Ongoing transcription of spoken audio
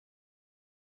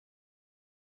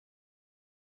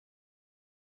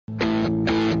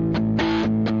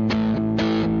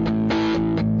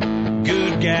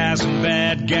guys and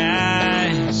bad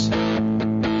guys,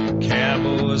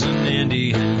 cowboys and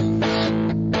Indians,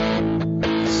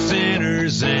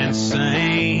 sinners and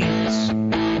saints,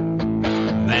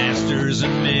 masters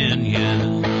and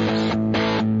minions.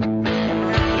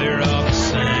 They're all the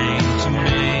same to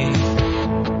me.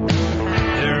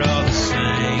 They're all the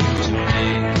same to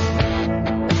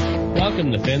me.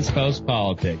 Welcome to Fence Post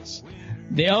Politics,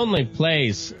 the only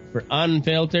place for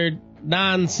unfiltered,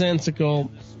 nonsensical,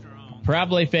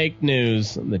 probably fake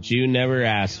news that you never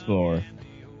asked for.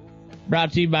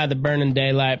 Brought to you by the Burning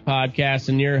Daylight Podcast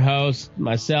and your host,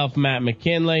 myself, Matt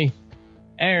McKinley,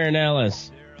 Aaron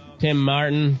Ellis, Tim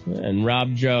Martin, and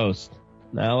Rob Jost.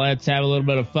 Now let's have a little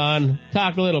bit of fun,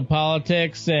 talk a little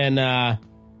politics, and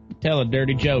tell a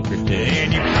dirty joke or two.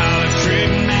 And your college trick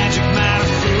magic might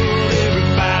have fooled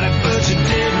everybody, but you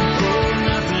didn't fool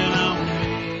nothing on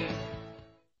me.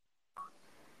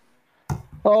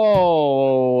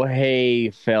 Oh,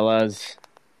 hey, fellas.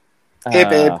 Hey,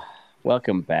 babe.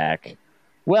 Welcome back.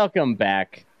 Welcome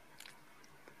back.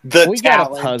 We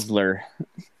got a puzzler.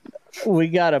 We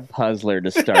got a puzzler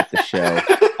to start the show.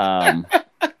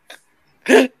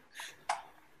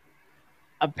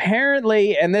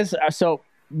 Apparently, and this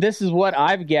is what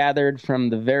I've gathered from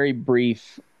the very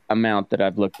brief amount that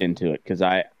I've looked into it, because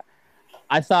I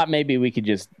thought maybe we could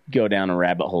just go down a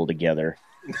rabbit hole together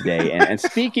today. And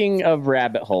speaking of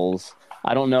rabbit holes,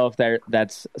 I don't know if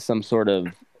that's some sort of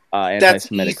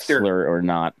anti-Semitic slur or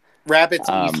not. Rabbit's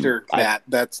Easter, Matt.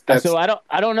 That's so I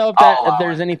don't know if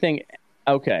there's anything.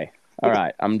 Okay. All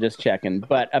right, I'm just checking.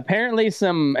 But apparently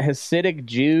some Hasidic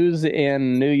Jews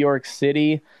in New York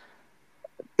City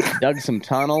dug some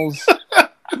tunnels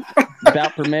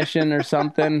without permission or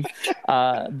something.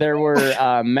 There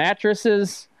were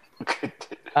mattresses.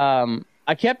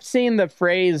 I kept seeing the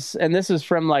phrase, and this is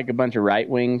from like a bunch of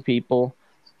right-wing people,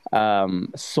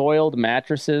 soiled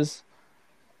mattresses.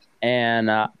 And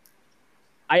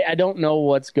I don't know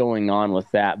what's going on with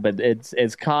that, but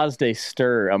it's caused a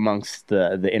stir amongst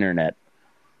the internet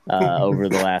over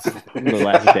the last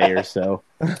day or so.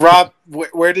 Rob,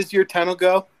 where does your tunnel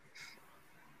go?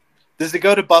 Does it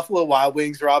go to Buffalo Wild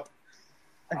Wings, Rob?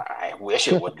 I wish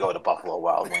it would go to Buffalo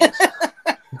Wild Wings.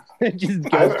 It just I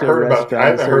goes haven't to a heard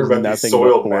restaurant. about these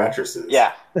soiled mattresses.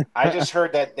 Yeah, I just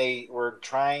heard that they were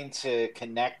trying to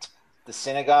connect the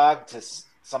synagogue to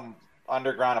some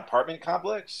underground apartment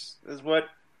complex, is what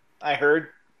I heard.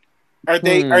 Are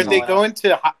they going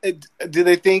to? Do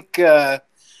they think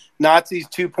Nazis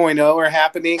 2.0 are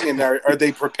happening, and are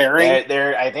they preparing?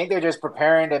 I think they're just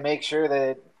preparing to make sure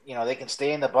that they can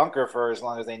stay in the bunker for as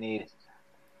long as they need.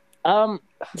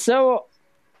 So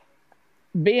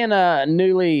being a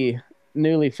newly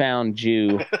found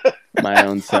Jew, my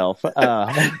own self.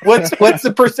 What's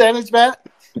the percentage, Matt?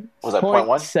 Was that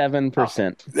 0.1?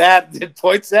 7%. That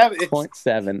 0.7.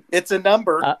 0.7. It's a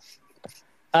number.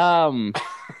 Are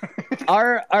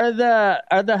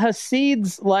the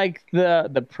Hasids like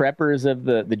the preppers of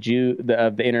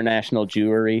the international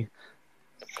Jewry?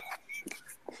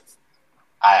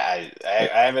 I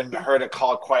haven't heard it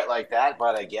called quite like that,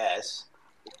 but I guess.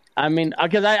 I mean,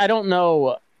 because I don't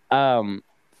know.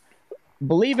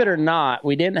 Believe it or not,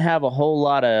 we didn't have a whole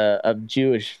lot of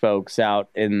Jewish folks out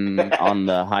on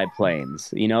the high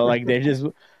plains. Like they just.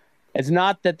 It's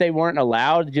not that they weren't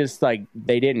allowed, just like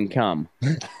they didn't come.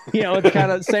 It's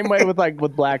kind of the same way with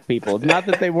black people. It's not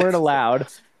that they weren't allowed;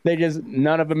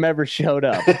 none of them ever showed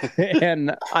up,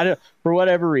 and for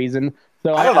whatever reason.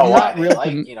 So I don't know why they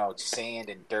like sand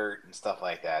and dirt and stuff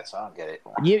like that. So I don't get it.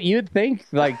 You'd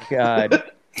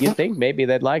think maybe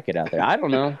they'd like it out there. I don't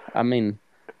know. I mean,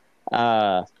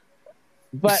 but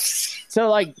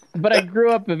I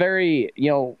grew up very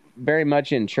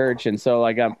much in church, and so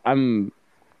I'm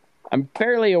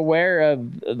fairly aware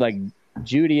of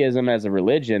Judaism as a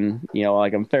religion.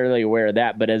 I'm fairly aware of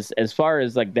that. But as far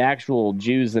as the actual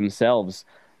Jews themselves,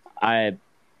 I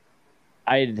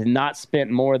had not spent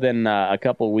more than a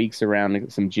couple of weeks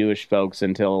around some Jewish folks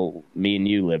until me and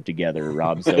you lived together,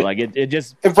 Rob. So it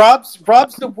just Rob's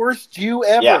the worst Jew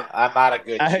ever. Yeah, I'm not a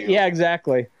good Jew. Yeah,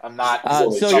 exactly. I'm not.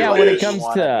 When it comes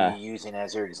to using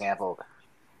as your example,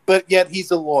 but yet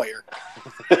he's a lawyer.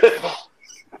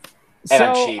 And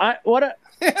I'm cheap.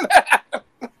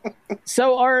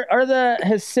 So are the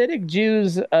Hasidic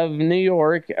Jews of New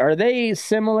York, are they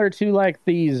similar to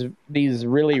these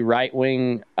really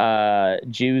right-wing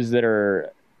Jews that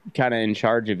are kind of in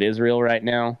charge of Israel right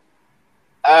now?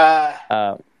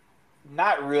 Not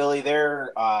really.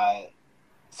 They're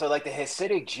so the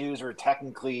Hasidic Jews were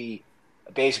technically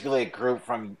basically a group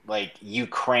from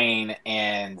Ukraine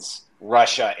and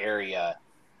Russia area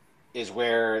is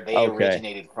where they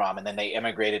originated from, and then they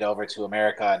immigrated over to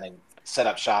America and then set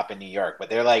up shop in New York. But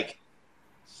they're like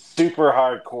super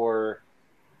hardcore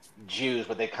Jews,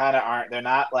 but they kind of aren't. They're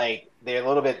not like, they're a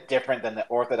little bit different than the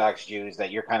Orthodox Jews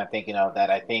that you're kind of thinking of, that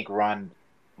I think run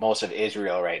most of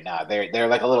Israel right now. They're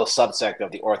like a little subsect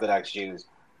of the Orthodox Jews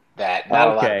that not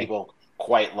a lot of people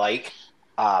quite like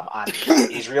on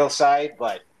Israel's side,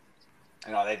 but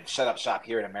you know, they set up shop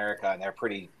here in America and they're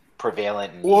pretty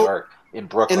prevalent in New York, in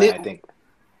Brooklyn, I think.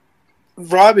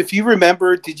 Rob, if you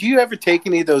remember, did you ever take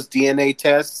any of those DNA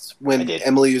tests when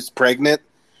Emily was pregnant?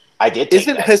 I did.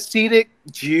 Isn't Hasidic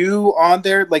Jew on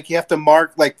there? Like you have to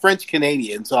mark like French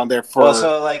Canadians on there for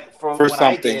for when something,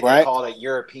 I did, right? They called it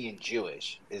European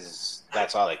Jewish.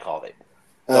 That's all they called it.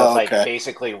 So it's like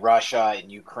basically Russia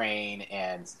and Ukraine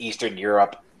and Eastern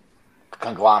Europe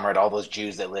conglomerate. All those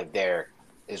Jews that live there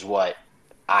is what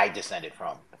I descended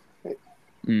from.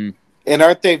 Mm. And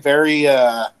aren't they very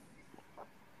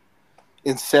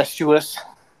incestuous?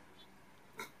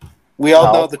 We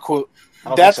all know the quote.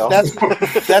 That's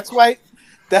why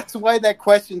that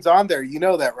question's on there. You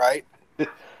know that, right?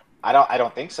 I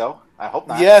don't think so. I hope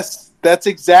not. Yes, that's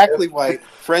exactly why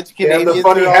French Canadians and the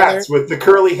funny hats with the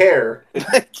curly hair.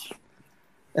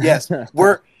 Yes,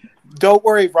 don't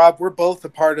worry, Rob. We're both a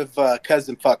part of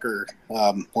cousin fucker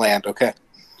land. Okay.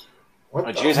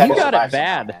 You got it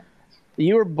bad.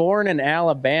 You were born in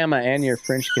Alabama and you're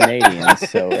French Canadian,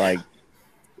 so like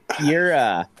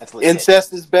you're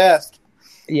incest is best.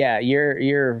 Yeah,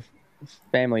 your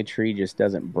family tree just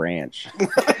doesn't branch.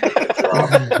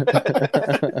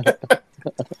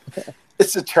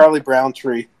 It's a Charlie Brown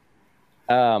tree.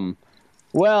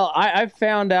 Well, I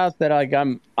found out that like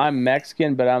I'm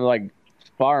Mexican, but I'm like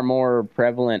far more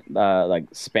prevalent like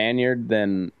Spaniard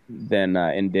than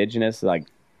indigenous. Like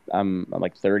I'm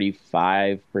like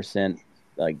 35%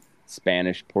 like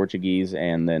Spanish, Portuguese,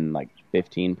 and then like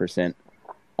 15%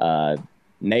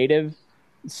 native.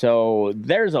 So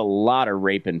there's a lot of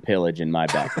rape and pillage in my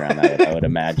background. I would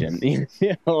imagine, you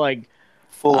know, like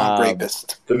full on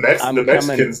rapist. The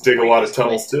Mexicans dig a lot of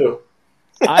tunnels too.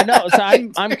 I know. So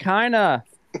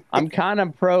I'm kind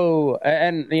of pro,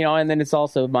 and you know, and then it's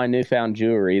also my newfound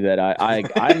Jewry that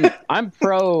I'm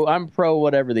pro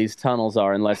whatever these tunnels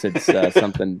are, unless it's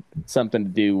something to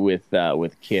do with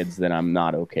kids. Then I'm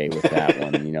not okay with that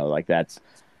one. You know, like that's.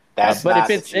 But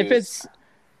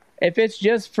if it's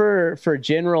just for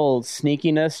general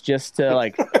sneakiness, just to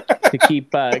like to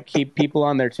keep people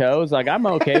on their toes, like I'm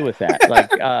okay with that.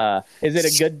 Like,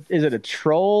 is it a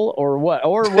troll or what?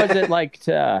 Or was it like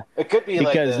it could be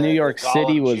because like New York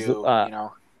City was Jew, you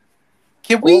know.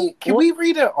 Can we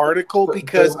read an article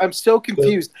because I'm so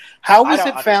confused. How was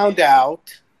it found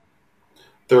out?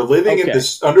 They're living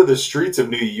under the streets of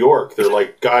New York. They're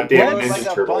like goddamn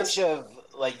Ninja Turtles. A bunch of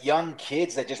like young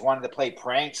kids that just wanted to play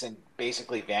pranks and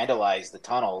basically vandalize the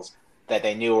tunnels that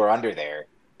they knew were under there.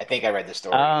 I think I read the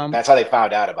story. That's how they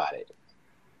found out about it.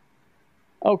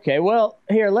 Okay, well,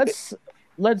 here let's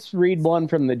read one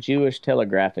from the Jewish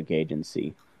Telegraphic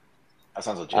Agency. That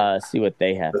sounds legit. See what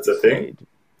they have. That's a thing.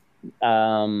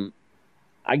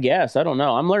 I guess I don't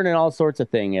know. I'm learning all sorts of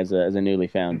things as a newly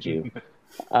found Jew.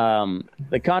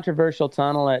 The controversial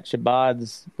tunnel at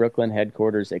Chabad's Brooklyn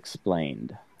headquarters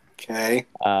explained. Okay.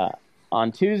 On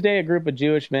Tuesday, a group of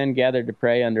Jewish men gathered to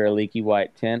pray under a leaky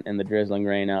white tent in the drizzling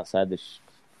rain outside the.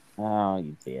 Oh,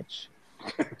 you bitch!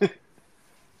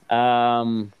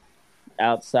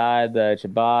 Outside the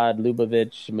Chabad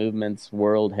Lubavitch Movement's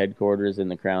world headquarters in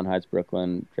the Crown Heights,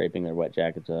 Brooklyn, draping their wet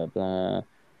jackets up.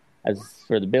 As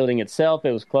for the building itself,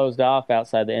 it was closed off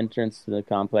outside the entrance to the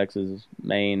complex's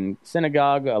main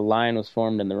synagogue. A line was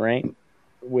formed in the rain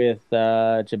with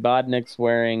Chabadniks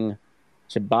wearing.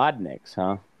 Chabadniks,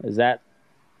 huh? Is that?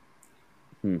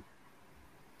 It's an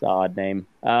odd name.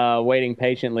 Waiting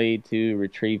patiently to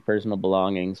retrieve personal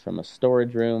belongings from a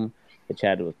storage room. They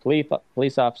chatted with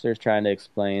police officers trying to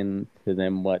explain to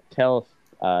them what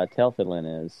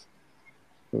tefillin is.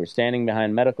 Who were standing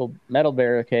behind metal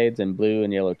barricades and blue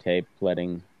and yellow tape,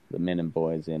 letting the men and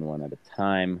boys in one at a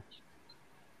time.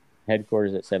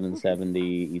 Headquarters at 770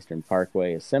 Eastern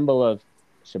Parkway, a symbol of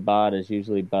Shabbat is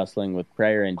usually bustling with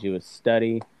prayer and Jewish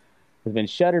study. Has been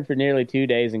shuttered for nearly 2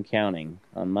 days and counting.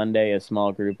 On Monday, a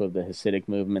small group of the Hasidic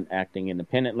movement acting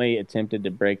independently attempted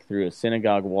to break through a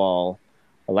synagogue wall,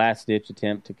 a last-ditch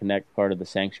attempt to connect part of the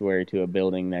sanctuary to a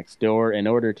building next door in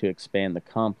order to expand the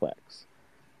complex.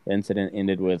 The incident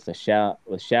ended with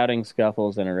shouting,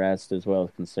 scuffles, and arrests, as well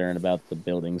as concern about the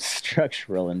building's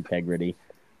structural integrity.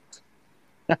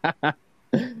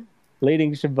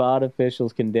 Leading Shabbat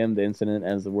officials condemned the incident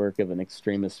as the work of an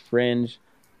extremist fringe.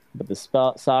 But the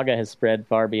saga has spread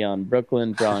far beyond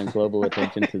Brooklyn, drawing global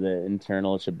attention to the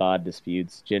internal Shabbat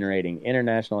disputes, generating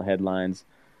international headlines,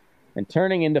 and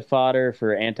turning into fodder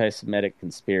for anti-Semitic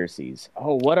conspiracies.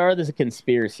 Oh, what are the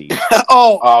conspiracies? You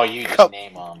just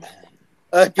name them.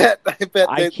 I bet they're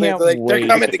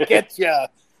coming to get you.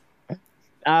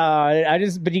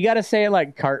 But you got to say it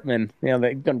like Cartman.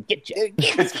 They're gonna get you.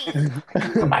 They're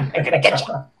gonna get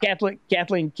you.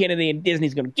 Kathleen Kennedy and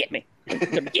Disney's gonna get me.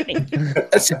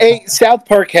 Hey, South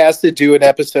Park has to do an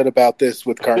episode about this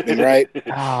with Cartman, right?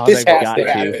 This has to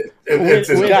happen.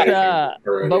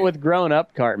 But with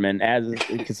grown-up Cartman,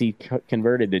 because he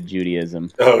converted to Judaism.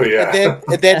 Oh yeah,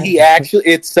 and then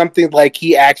it's something like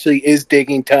he actually is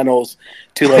digging tunnels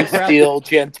to steal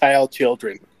Gentile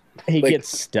children. He gets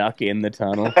stuck in the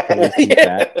tunnel.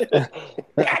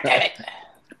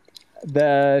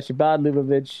 The Chabad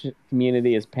Lubavitch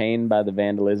community is pained by the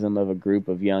vandalism of a group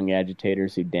of young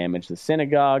agitators who damaged the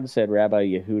synagogue, said Rabbi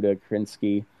Yehuda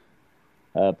Krinsky,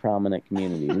 a prominent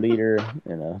community leader,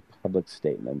 in a public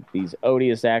statement. These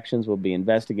odious actions will be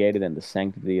investigated and the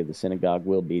sanctity of the synagogue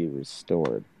will be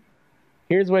restored.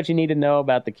 Here's what you need to know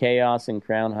about the chaos in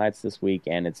Crown Heights this week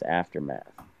and its aftermath.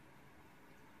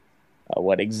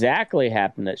 What exactly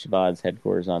happened at Shabbat's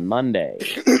headquarters on Monday?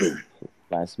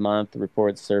 Last month,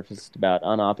 reports surfaced about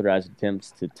unauthorized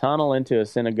attempts to tunnel into a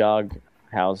synagogue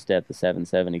housed at the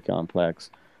 770 complex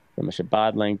from a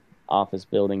Shabbat-linked office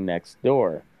building next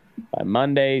door. By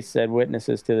Monday, said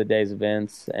witnesses to the day's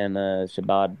events and a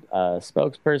Shabbat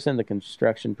spokesperson, the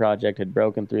construction project had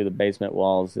broken through the basement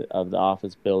walls of the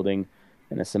office building,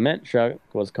 and a cement truck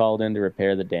was called in to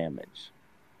repair the damage.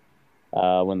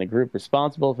 When the group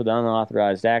responsible for the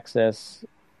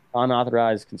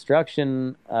unauthorized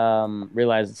construction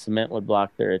realized the cement would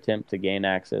block their attempt to gain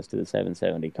access to the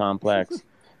 770 complex,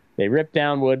 they ripped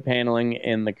down wood paneling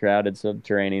in the crowded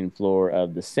subterranean floor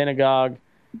of the synagogue.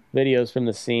 Videos from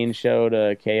the scene showed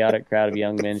a chaotic crowd of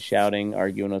young men shouting,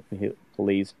 arguing with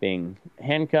police, being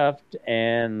handcuffed,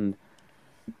 and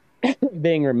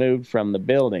being removed from the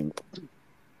building.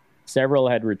 Several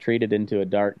had retreated into a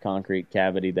dark concrete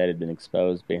cavity that had been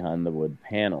exposed behind the wood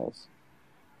panels.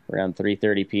 Around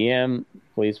 3:30 p.m.,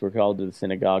 police were called to the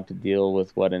synagogue to deal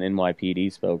with what an NYPD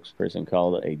spokesperson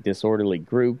called a disorderly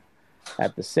group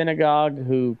at the synagogue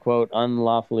who, quote,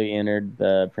 unlawfully entered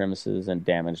the premises and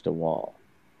damaged a wall.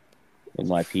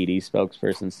 NYPD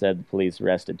spokesperson said the police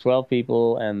arrested 12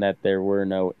 people and that there were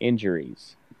no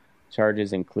injuries.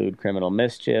 Charges include criminal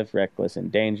mischief, reckless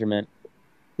endangerment,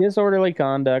 disorderly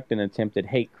conduct, and attempted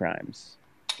hate crimes.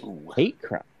 Ooh. Hate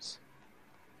crimes?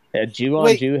 A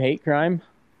Jew-on-Jew hate crime?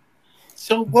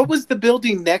 So what was the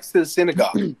building next to the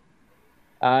synagogue?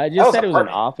 I just said it was an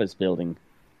office building.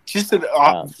 Just an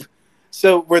office.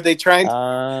 So were they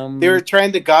trying? They were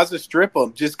trying to Gaza Strip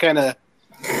them, just kind of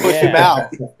push them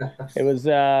out. It was,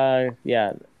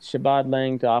 Shabbat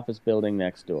linked office building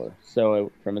next door.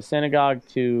 So from a synagogue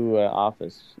to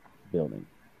office building.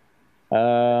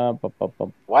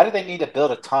 Why do they need to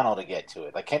build a tunnel to get to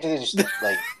it? Like, can't they just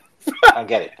I don't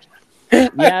get it.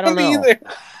 Yeah, I don't know.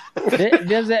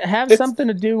 Does it have something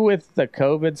to do with the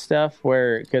COVID stuff?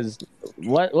 Because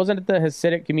wasn't it the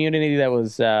Hasidic community that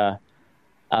was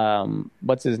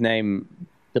what's his name?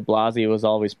 De Blasio was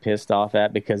always pissed off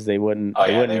at because they wouldn't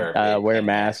wear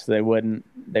masks. They wouldn't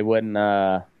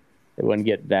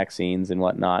get vaccines and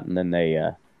whatnot, and then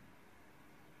they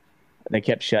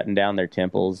kept shutting down their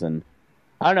temples. And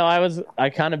I don't know. I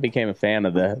kind of became a fan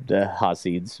of the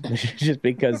Hasids just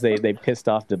because they pissed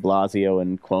off De Blasio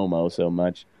and Cuomo so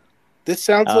much. This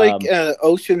sounds like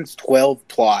Ocean's 12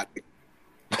 plot. We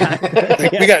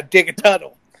got to dig a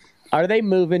tunnel. Are they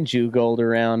moving Jew gold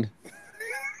around?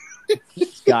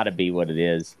 It's got to be what it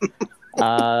is.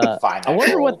 I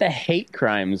wonder what the hate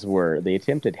crimes were. The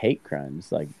attempted hate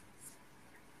crimes. Like,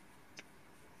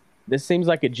 this seems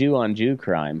like a Jew-on-Jew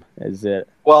crime. Is it?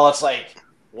 Well, it's like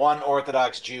one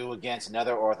Orthodox Jew against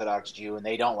another Orthodox Jew, and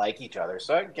they don't like each other.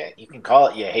 So you can call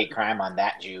it a hate crime on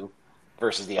that Jew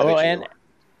versus the other Jew.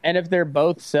 And if they're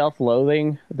both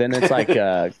self-loathing, then it's like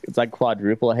it's like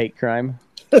quadruple hate crime.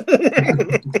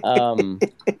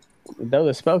 Though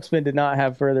the spokesman did not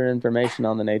have further information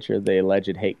on the nature of the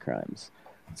alleged hate crimes.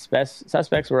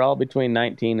 Suspects were all between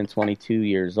 19 and 22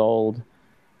 years old.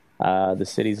 The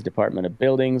city's Department of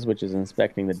Buildings, which is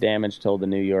inspecting the damage, told the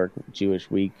New York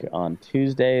Jewish Week on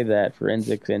Tuesday that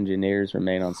forensics engineers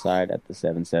remain on site at the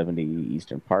 770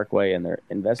 Eastern Parkway and their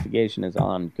investigation is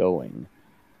ongoing.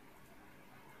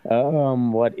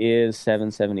 What is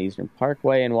 770 Eastern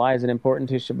Parkway and why is it important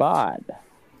to Shabbat?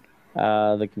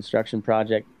 The construction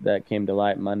project that came to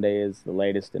light Monday is the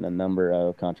latest in a number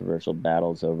of controversial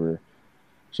battles over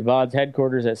Shabbat's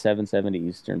headquarters at 770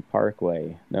 Eastern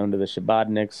Parkway. Known to the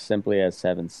Shabbatniks simply as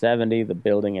 770, the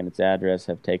building and its address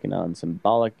have taken on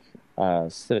symbolic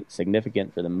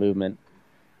significance for the movement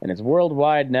and its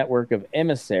worldwide network of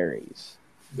emissaries.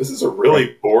 This is a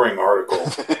really boring article.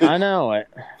 I know it.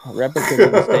 Replicas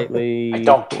of the stately... I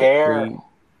don't care.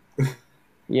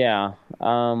 Yeah.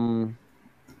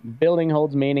 Building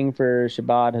holds meaning for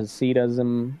Shabbat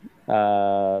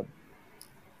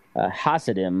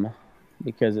Hasidim,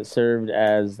 because it served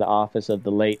as the office of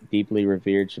the late, deeply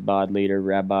revered Shabbat leader,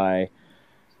 Rabbi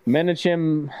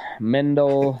Menachem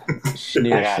Mendel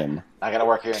Schneerson. Not gonna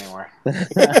work here anymore.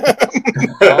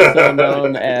 Also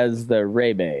known as the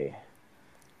Rebbe.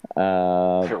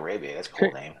 Rebbe, that's a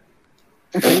cool name.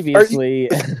 Previously,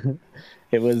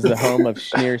 it was the home of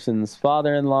Schneerson's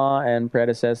father-in-law and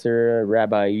predecessor,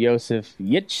 Rabbi Yosef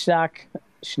Yitzhak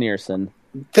Schneerson.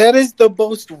 That is the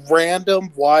most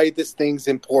random why this thing's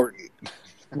important.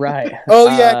 Right. Oh,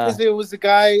 yeah, because it was a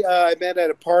guy I met at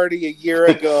a party a year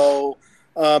ago,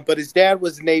 but his dad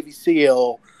was a Navy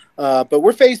SEAL, but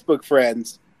we're Facebook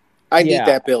friends. I need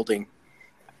that building.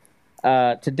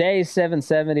 Today,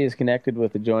 770 is connected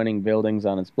with adjoining buildings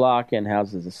on its block and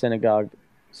houses a synagogue,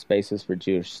 spaces for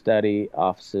Jewish study,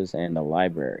 offices, and a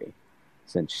library.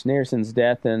 Since Schneerson's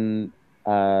death in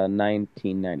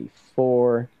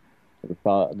 1994...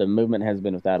 the movement has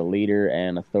been without a leader,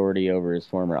 and authority over his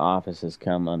former office has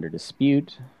come under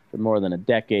dispute. For more than a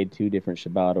decade, two different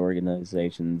Shabbat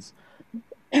organizations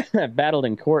have battled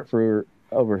in court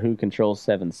over who controls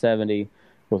 770,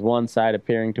 with one side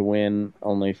appearing to win,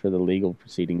 only for the legal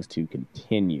proceedings to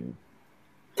continue.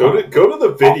 Go to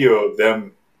the video of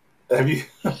them. Have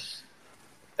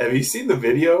you seen the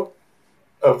video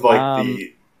of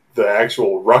the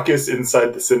actual ruckus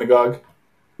inside the synagogue?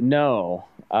 No.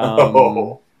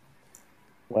 Oh.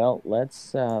 Well, let's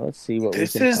see what we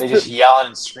can. They just yelling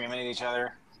and screaming at each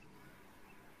other.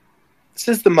 This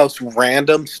is the most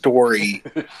random story.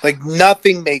 Like,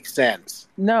 nothing makes sense.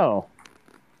 No.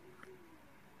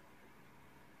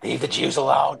 Leave the Jews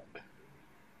alone.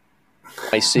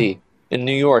 I see. In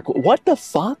New York. What the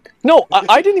fuck? No,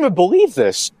 I didn't even believe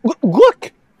this.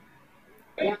 Look!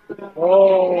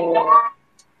 Oh.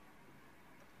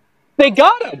 They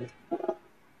got him!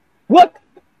 Look!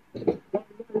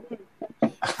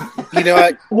 You know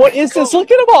what? What is this?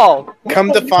 Look at them all!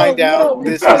 Come to find out,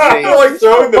 this is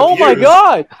oh my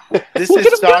god! This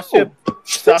is Sacha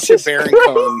Baron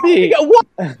Cohen.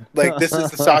 Like, this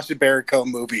is the Sacha Baron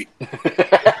Cohen movie.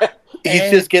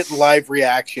 He's just getting live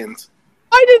reactions.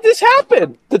 Why did this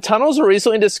happen? The tunnels were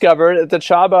recently discovered at the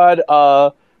Chabad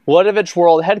Wladovich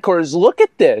World Headquarters. Look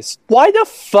at this. Why the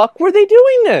fuck were they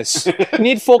doing this?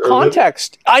 Need full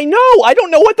context. I know. I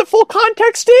don't know what the full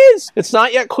context is. It's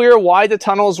not yet clear why the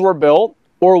tunnels were built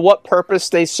or what purpose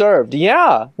they served.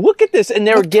 Yeah. Look at this. And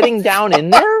they're getting down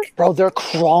in there? Bro, they're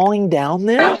crawling down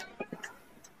there?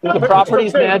 The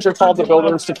property's manager called the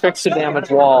builders to fix the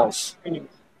damaged walls.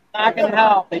 Not gonna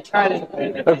help. They tried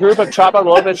to. A group of Chabad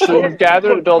Lovich students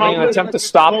gathered at the building in an attempt to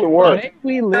stop the work.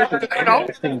 We live in an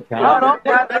interesting time. No.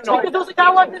 There was a guy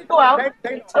wanting to go out.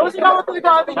 There was a guy wanting to go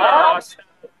out.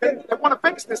 They want to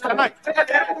fix this tonight. We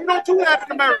don't do that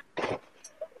in America.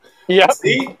 Yep.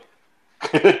 See?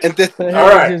 And this, all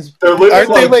right. They're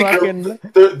living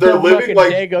they're living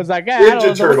like Dago's like, I don't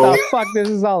know Turtles. what the fuck this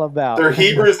is all about. They're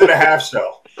Hebrews in a half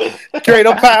shell.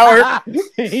 Dreidel power.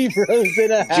 Hebrews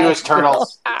in a half Jewish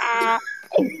turtles.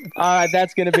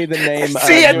 That's going to be the name.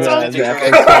 See, it's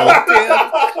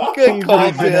good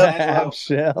call, Tim. Half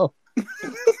shell.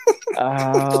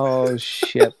 Oh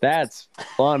shit, that's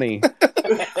funny.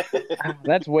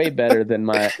 That's way better than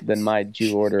my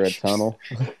Jew order a tunnel.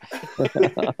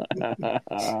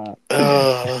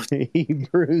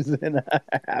 Hebrews in a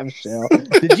half shell.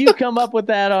 Did you come up with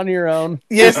that on your own?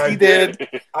 Yes, he did.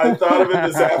 I thought of it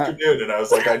this afternoon, and I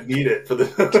was like, I need it for the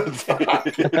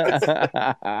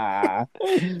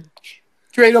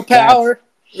Dreidel power.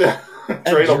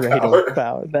 Dreidel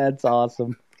power. That's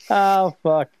awesome. Oh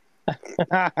fuck.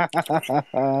 That's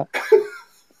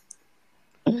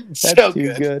so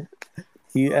too good.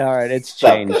 All right, it's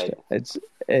changed.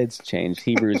 It's changed.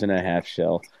 Hebrews in a half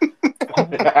shell. All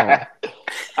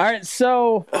right,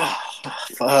 so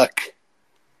fuck.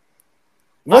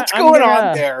 What's going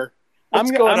on there? I'm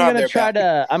gonna try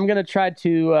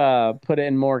to put it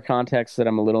in more context that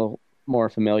I'm a little more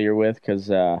familiar with,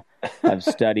 because I've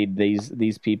studied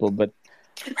these people. But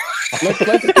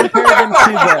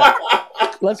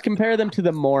let's compare them to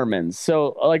the Mormons.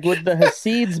 So, like, would the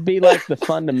Hasids be like the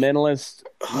fundamentalist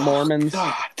Mormons,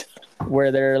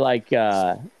 where they're like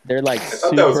super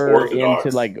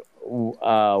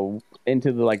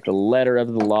into the letter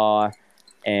of the law,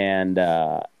 and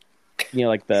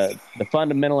like the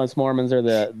fundamentalist Mormons are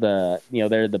the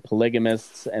they're the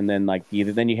polygamists, and then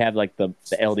then you have like the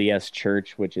LDS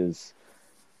Church, which is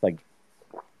like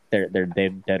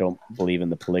they don't believe in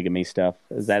the polygamy stuff.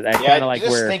 Is that kind of like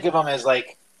just where? Think of them as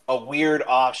like a weird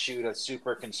offshoot of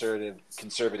super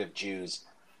conservative Jews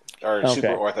or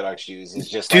super Orthodox Jews. It's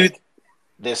just like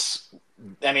this.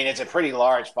 I mean, it's a pretty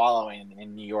large following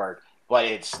in New York, but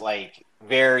it's like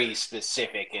very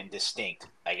specific and distinct,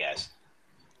 I guess.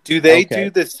 Do they do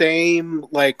the same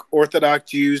like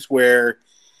Orthodox Jews where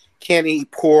can't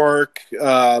eat pork?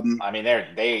 I mean,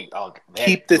 they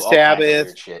keep the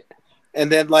Sabbath,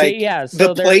 and then like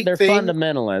so the plate they're thing?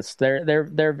 fundamentalists.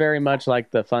 They're very much like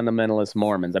the fundamentalist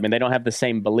Mormons. I mean, they don't have the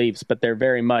same beliefs, but they're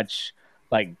very much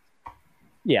like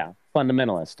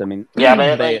fundamentalist. I mean,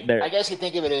 but I guess you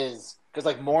think of it as because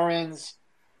like Mormons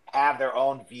have their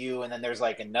own view, and then there's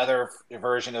like another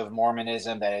version of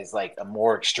Mormonism that is like a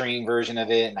more extreme version of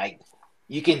it, and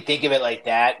you can think of it like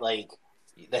that. Like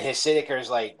the Hasidic is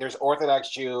like there's Orthodox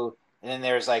Jew, and then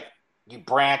there's like you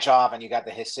branch off, and you got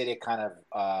the Hasidic kind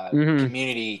of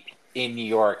community in New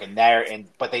York,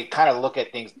 but they kind of look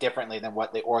at things differently than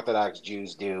what the Orthodox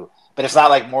Jews do. But it's not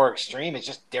like more extreme; it's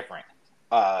just different.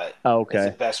 Is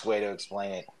the best way to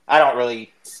explain it. I don't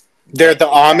really. They're the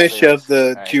Amish of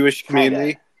the Jewish community.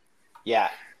 Kinda. Yeah,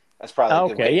 that's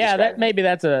probably a good way to describe it. Maybe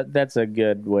that's a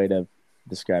good way to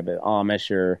describe it. Amish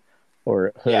or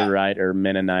Hutterite or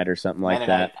Mennonite or something like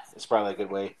that. It's probably a good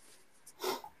way.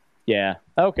 Yeah.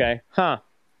 Okay. Huh.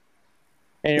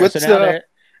 Anyway, so now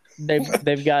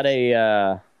they've got a.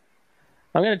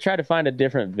 I'm gonna try to find a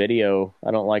different video. I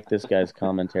don't like this guy's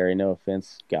commentary. No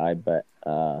offense, guy, but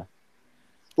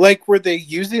like, were they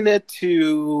using it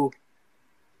to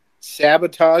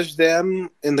sabotage them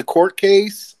in the court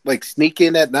case, like sneak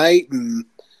in at night and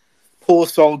pull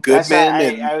Saul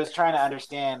Goodman? I was trying to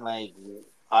understand. Like,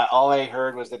 all I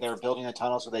heard was that they were building a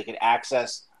tunnel so they could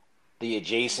access the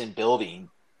adjacent building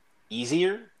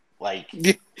easier. Like,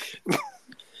 I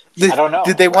don't know.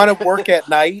 Did they want to work at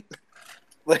night?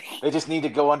 Like, they just need to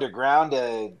go underground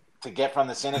to get from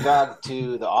the synagogue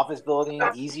to the office building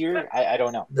easier. I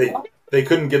don't know. They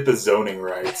couldn't get the zoning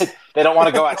rights. They don't want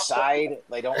to go outside.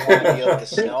 They don't want to deal with the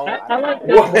snow.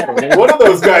 One of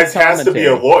those guys has to be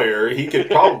a lawyer. He could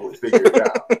probably figure it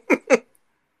out.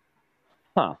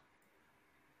 Huh.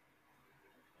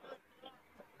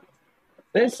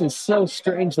 This is so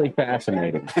strangely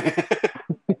fascinating.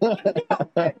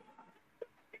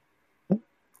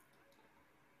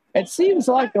 It seems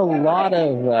like a lot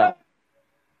of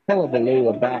hullabaloo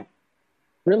about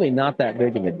really not that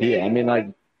big of a deal. I mean, like,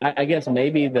 I guess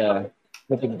maybe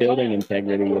with the building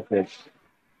integrity with it.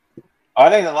 I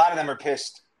think a lot of them are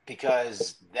pissed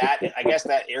because I guess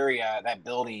that area, that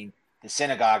building, the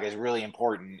synagogue is really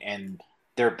important, and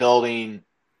they're building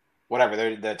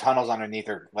whatever. The tunnels underneath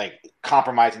are like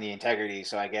compromising the integrity.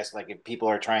 So I guess like if people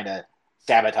are trying to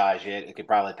sabotage it, it could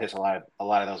probably piss a lot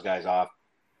of those guys off.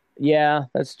 Yeah,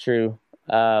 that's true.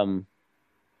 Huh.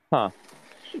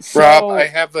 Rob, I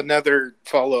have another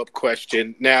follow-up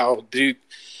question. Now, dude,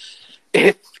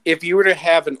 if you were to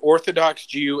have an Orthodox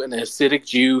Jew and a Hasidic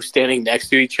Jew standing next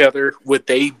to each other, would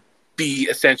they be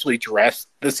essentially dressed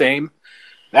the same?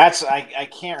 I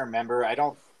can't remember. I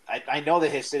know the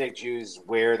Hasidic Jews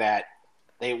wear that.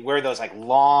 They wear those like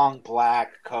long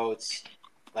black coats.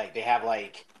 Like they have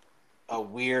like a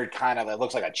weird kind of, it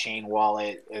looks like a chain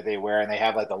wallet they wear, and they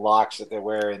have like the locks that they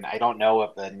wear. And I don't know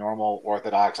if the normal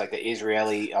Orthodox, like the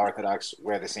Israeli Orthodox,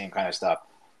 wear the same kind of stuff.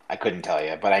 I couldn't tell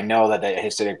you, but I know that the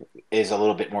Hasidic is a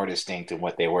little bit more distinct in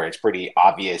what they wear. It's pretty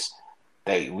obvious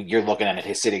that you're looking at a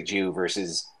Hasidic Jew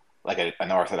versus like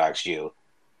an Orthodox Jew.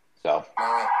 So,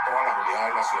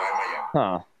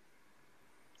 huh?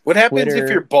 What happens if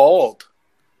you're bald?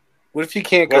 What if you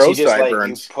can't grow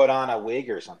sideburns? Like, you put on a wig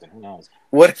or something. Who knows?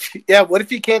 What if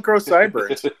you can't grow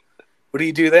sideburns? What do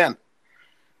you do then?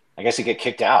 I guess you get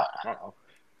kicked out. I don't know.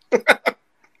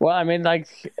 Well, I mean, like,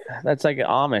 that's like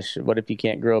Amish. What if you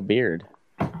can't grow a beard?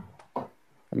 I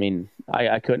mean,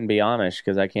 I couldn't be Amish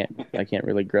because I can't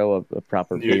really grow a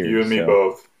proper beard. You and me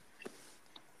both.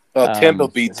 Well, Tim will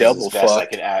be double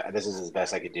fucked. This is as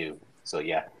best I could do. So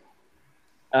yeah.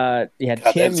 Yeah,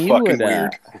 God, Tim, that's you fucking would.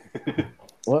 Weird.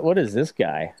 What is this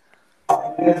guy?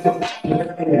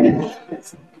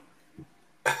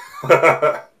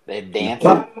 They dance.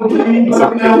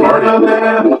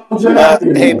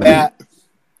 Hey, Matt.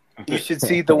 You should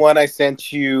see the one I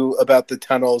sent you about the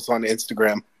tunnels on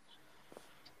Instagram.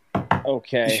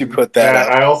 Okay. You should put that up.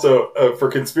 I also, for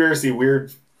conspiracy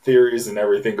weird theories and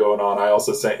everything going on, I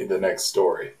also sent you the next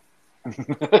story.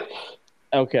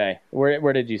 Okay.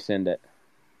 Where did you send it?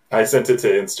 I sent it to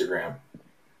Instagram.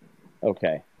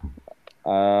 Okay.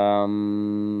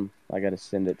 I got to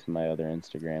send it to my other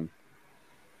Instagram.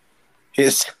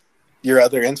 Your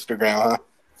other Instagram, huh?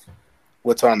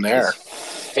 What's on there?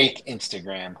 Fake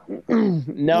Instagram.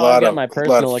 No, I've got my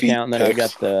personal account, and then I've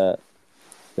got the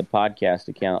podcast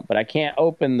account. But I can't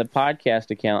open the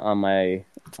podcast account on my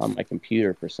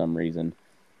computer for some reason.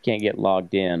 Can't get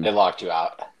logged in. They locked you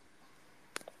out.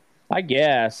 I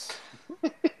guess.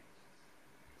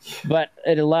 But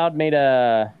it allowed me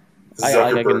to.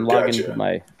 I can log into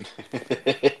my.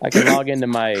 I can log into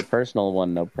my personal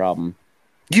one, no problem.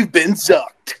 You've been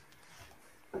zucked.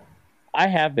 I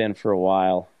have been for a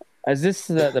while. Is this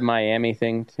the Miami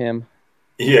thing, Tim?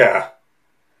 Yeah.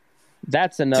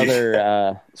 That's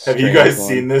another. Have you guys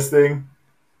seen this thing?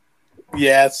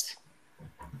 Yes.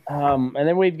 And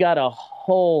then we've got a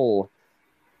whole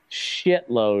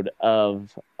shitload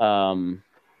of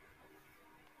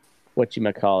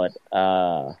whatchamacallit.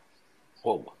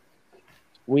 Whoa.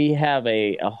 We have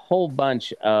a whole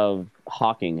bunch of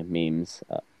Hawking memes.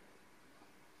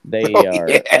 They are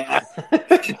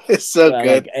it's so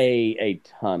good. Like a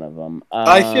ton of them.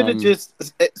 I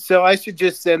should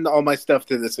just send all my stuff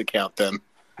to this account then.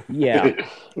 Yeah.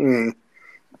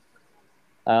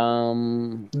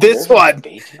 This one.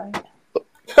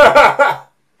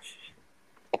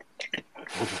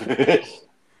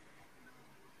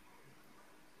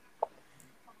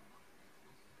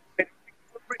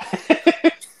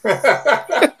 But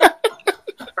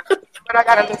I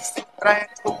got a list.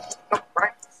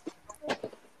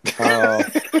 Oh,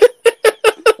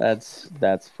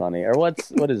 that's funny. Or what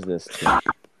is this?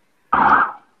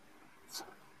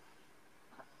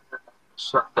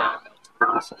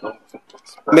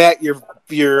 Matt, your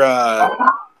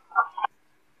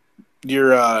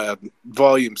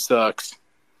volume sucks.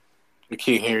 I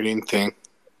can't hear anything.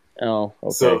 Oh,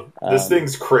 okay. So this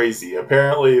thing's crazy.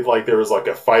 Apparently, like there was like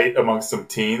a fight amongst some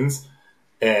teens,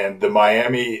 and the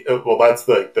Miami. Well, that's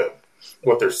the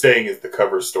what they're saying is the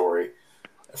cover story.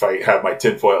 If I have my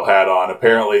tinfoil hat on,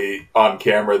 apparently on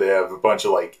camera they have a bunch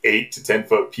of like 8 to 10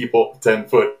 foot people,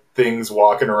 10-foot things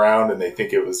walking around, and they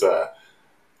think it was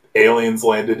aliens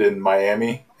landed in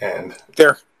Miami, and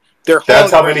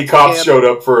that's how many cops showed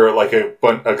up for like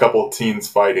a couple of teens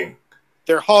fighting.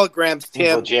 They're holograms,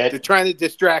 Tim. Legit. They're trying to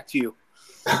distract you.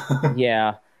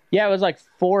 Yeah, it was like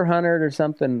 400 or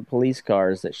something police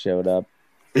cars that showed up.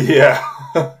 Yeah.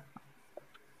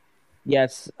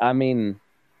 Yes, I mean.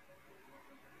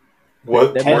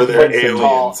 What were there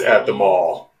aliens at the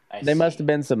mall? They must have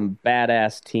been some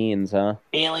badass teens, huh?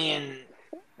 Alien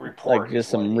report. Like just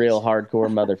some real hardcore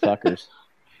motherfuckers.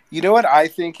 You know what I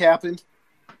think happened?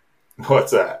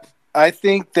 What's that? I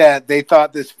think that they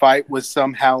thought this fight was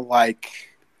somehow like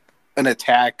an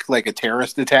attack, like a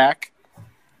terrorist attack,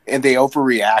 and they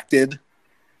overreacted.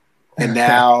 And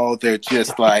now they're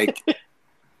just like,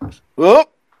 oh,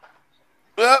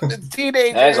 it's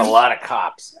teenagers. There's a lot of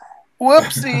cops.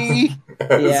 Whoopsie.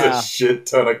 There's a shit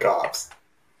ton of cops.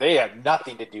 They have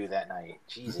nothing to do that night.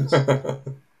 Jesus. Has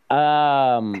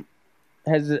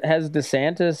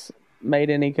DeSantis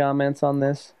made any comments on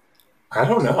this? I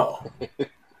don't know.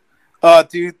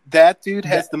 Dude, that dude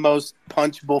has the most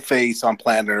punchable face on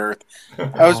planet Earth.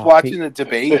 I was watching the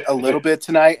debate a little bit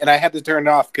tonight, and I had to turn it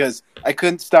off because I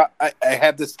couldn't stop. I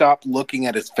had to stop looking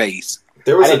at his face.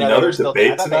 There was another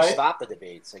debate tonight. They stopped the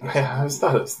debates. I was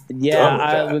thought it was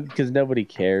because nobody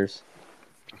cares.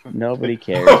 Nobody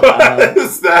cares.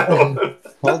 Is that one?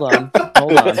 Hold on.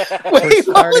 Wait,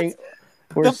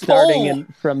 we're starting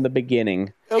from the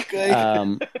beginning. Okay.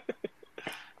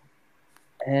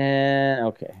 And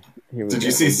okay. Here we Did go.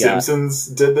 you see Simpsons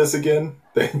did this again?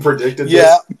 They predicted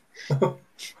this. Yeah.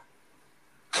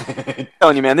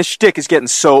 Telling you, man, this shtick is getting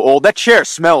so old. That chair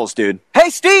smells, dude. Hey,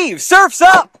 Steve, surf's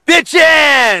up,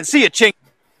 bitchin'. See ya, chink.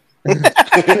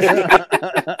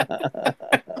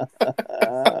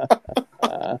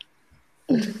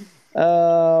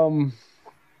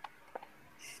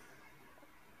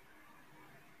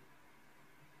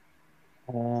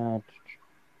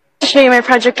 Show you my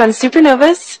project on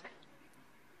supernovas.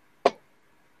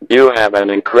 You have an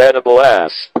incredible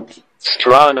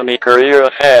astronomy career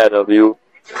ahead of you.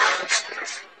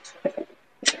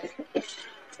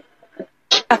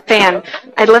 A fan.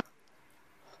 I'd love.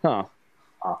 Huh.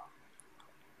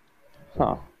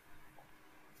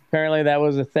 Apparently that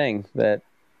was a thing, that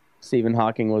Stephen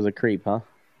Hawking was a creep, huh?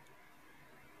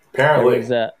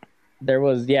 Apparently. There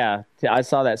was, I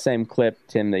saw that same clip,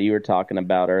 Tim, that you were talking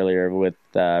about earlier with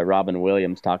Robin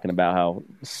Williams talking about how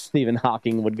Stephen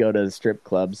Hawking would go to strip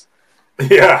clubs.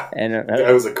 Yeah, and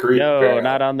that was a creep. No,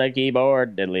 not on the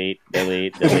keyboard. Delete.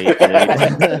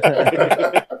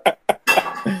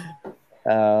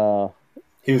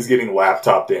 He was getting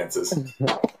laptop dances.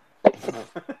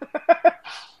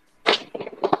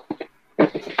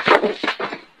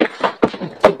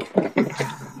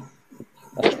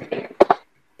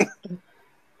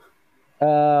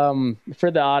 For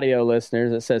the audio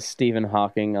listeners, it says Stephen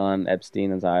Hawking on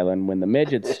Epstein's Island when the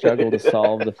midgets struggle to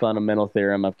solve the fundamental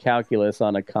theorem of calculus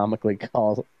on a comically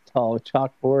tall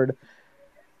chalkboard.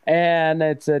 And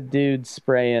it's a dude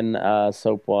spraying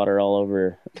soap water all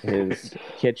over his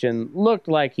kitchen. Looked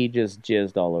like he just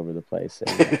jizzed all over the place.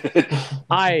 And,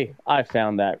 I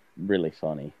found that really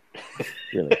funny.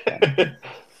 Really funny.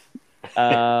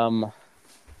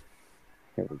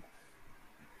 Here we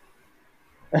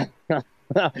go.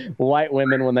 White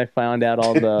women, when they found out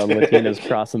all the Latinos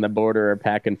crossing the border, are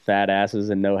packing fat asses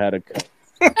and know how to cook.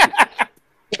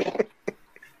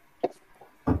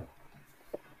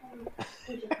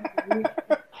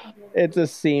 It's a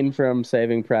scene from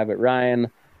Saving Private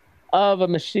Ryan of a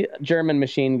German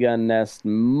machine gun nest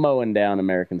mowing down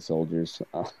American soldiers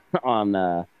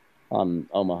on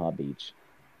Omaha Beach.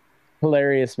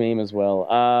 Hilarious meme as well.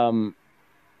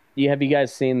 Have you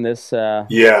guys seen this?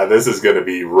 Yeah, this is going to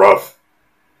be rough.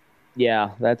 Yeah,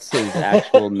 that's his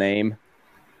actual name.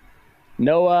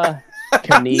 Noah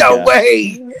Kaniga. No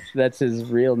way! That's his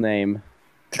real name.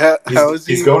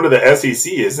 He's going to the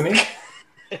SEC, isn't he?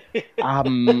 I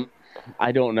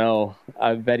don't know.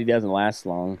 I bet he doesn't last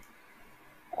long.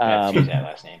 That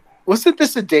last name. Wasn't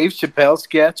this a Dave Chappelle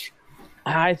sketch?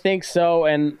 I think so,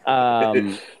 and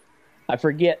I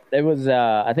forget. It was.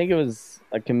 I think it was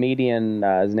a comedian.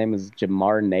 His name is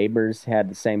Jamar Neighbors. Had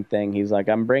the same thing. He's like,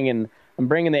 I'm bringing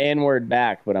the N word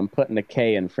back, but I'm putting a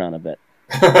K in front of it.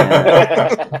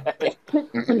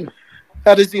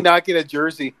 How does he not get a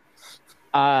jersey?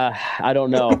 I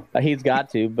don't know. He's got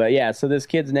to, but yeah. So this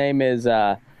kid's name is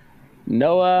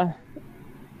Noah,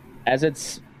 as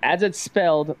it's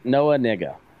spelled, Noah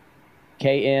Nigga,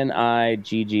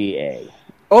 Knigga.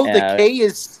 Oh,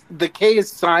 the K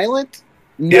is silent.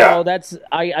 No, Yeah. that's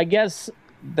I guess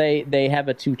they have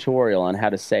a tutorial on how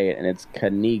to say it, and it's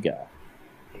Kaniga.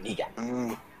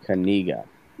 Kaniga.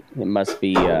 It must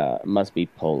be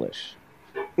Polish.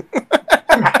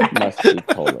 Must be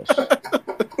Polish.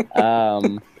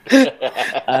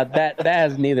 That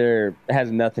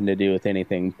has nothing to do with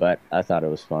anything, but I thought it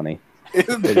was funny.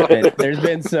 There's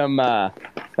been some. I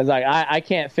was like, I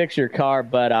can't fix your car,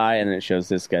 but and it shows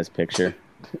this guy's picture.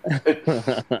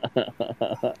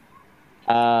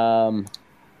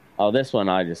 This one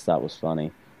I just thought was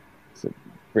funny. So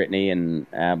Brittany and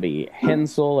Abby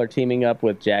Hensel are teaming up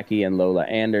with Jackie and Lola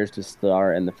Anders to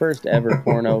star in the first ever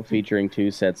porno featuring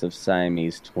two sets of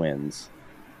Siamese twins.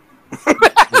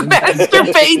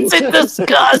 Masturbates in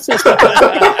disgust.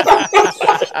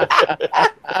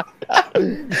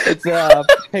 It's a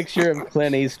picture of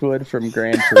Clint Eastwood from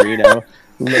Gran Torino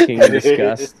looking in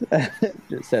disgust.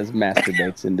 It says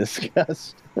masturbates in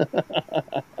disgust.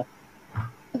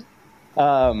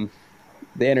 The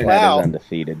internet is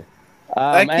undefeated.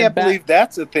 I can't believe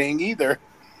that's a thing either.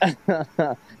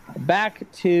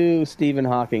 Back to Stephen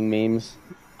Hawking memes.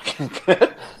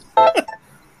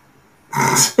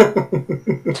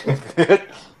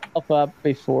 Up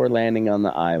before landing on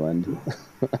the island.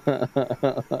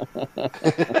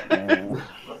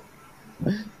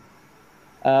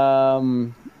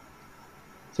 10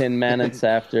 minutes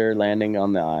after landing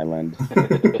on the island.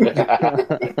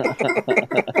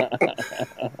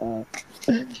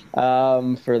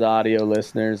 For the audio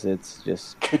listeners, it's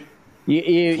just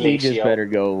you just better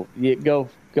go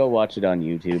watch it on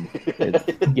YouTube.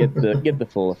 Get the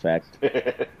full effect.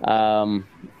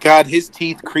 God, his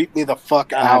teeth creep me the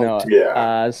fuck out. I know.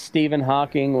 Yeah. Stephen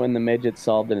Hawking when the midget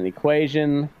solved an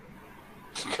equation.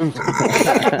 I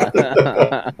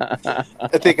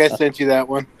think I sent you that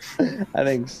one. I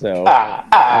think so.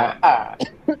 I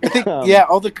think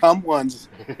all the cum ones.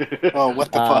 Oh,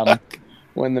 what the fuck?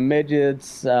 When the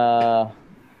midgets at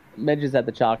the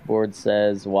chalkboard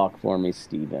says, "Walk for me,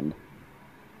 Stephen."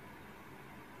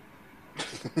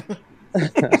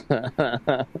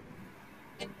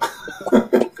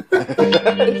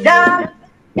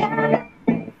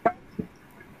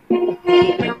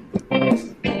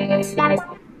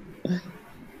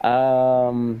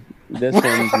 This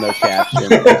one's no caption.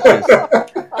 It's just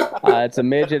it's a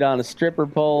midget on a stripper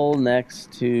pole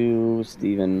next to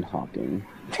Stephen Hawking.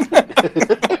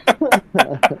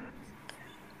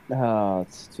 Oh,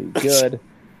 it's too good.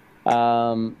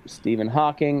 Stephen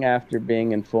Hawking, after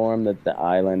being informed that the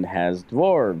island has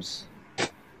dwarves.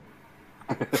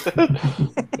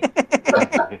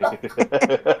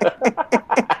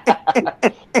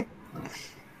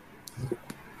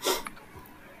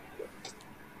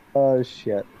 Oh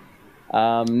shit.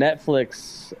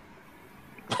 Netflix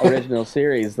original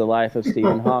series, The Life of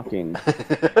Stephen Hawking.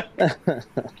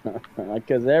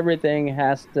 Because everything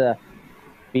has to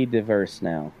be diverse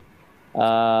now.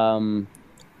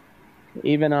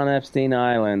 Even on Epstein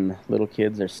Island, little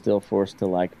kids are still forced to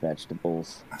like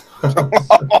vegetables.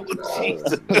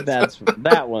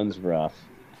 That one's rough.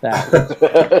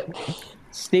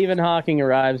 Stephen Hawking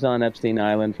arrives on Epstein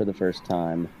Island for the first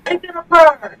time. It's gonna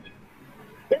burn.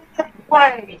 It's gonna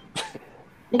play.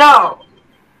 No,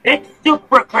 it's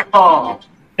super cripple.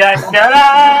 Da da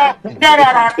da da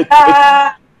da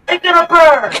da. It's gonna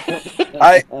burn.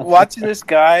 Watching this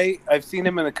guy, I've seen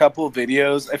him in a couple of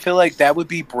videos. I feel like that would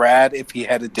be Brad if he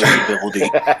had a disability.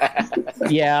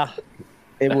 Yeah,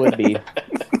 it would be.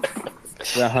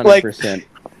 100%.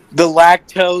 The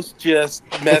lactose just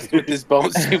messed with his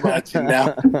bones too much, and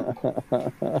now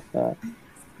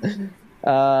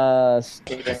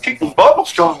Keeping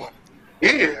bubbles going.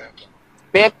 Yeah.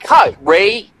 Man, cut,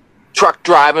 Ray. Truck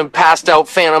driving, passed out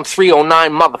Phantom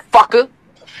 309, motherfucker.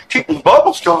 Keeping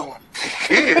bubbles going.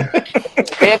 Yeah.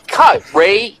 Man, cut,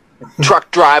 Ray.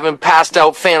 Truck driving, passed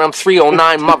out Phantom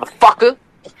 309, motherfucker.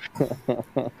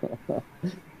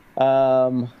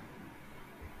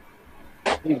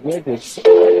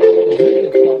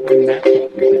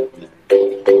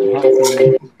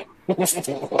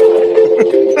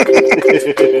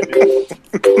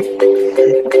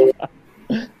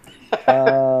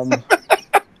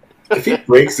 If he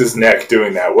breaks his neck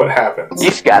doing that, what happens? You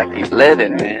just gotta keep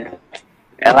living, man.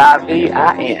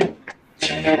 Livin.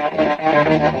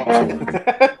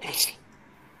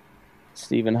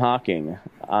 Stephen Hawking.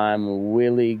 I'm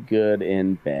really good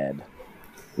in bed.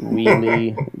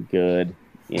 Really good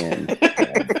in bed.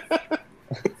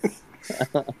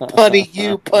 punny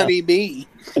you, punny me.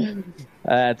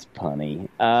 That's punny.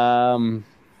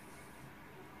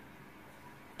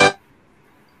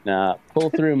 Pull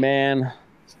through, man.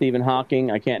 Stephen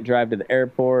Hawking. I can't drive to the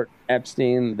airport.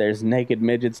 Epstein. There's naked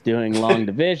midgets doing long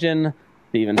division.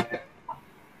 Stephen.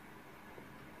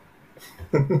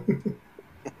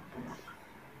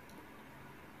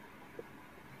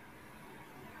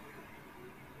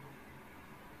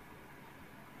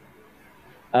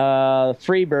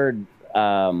 Freebird.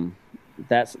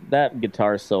 That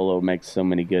guitar solo makes so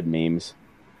many good memes.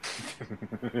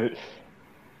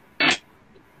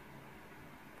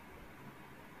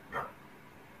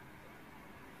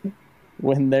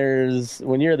 When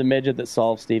you're the midget that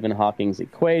solves Stephen Hawking's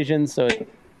equation, so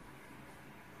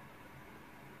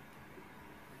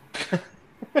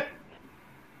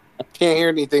Can't hear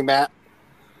anything, Matt.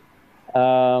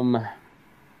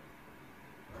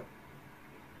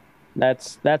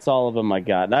 That's all of them I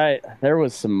got. There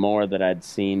was some more that I'd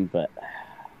seen, but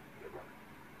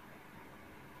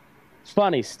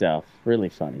funny stuff, really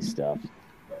funny stuff.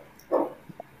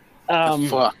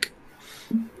 Fuck.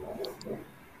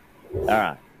 All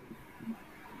right.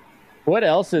 What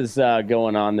else is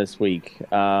going on this week?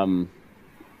 Did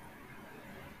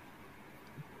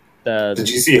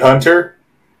you see Hunter?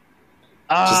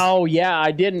 Oh, yeah,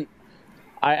 I didn't.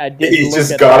 I didn't. He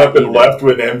just got up and left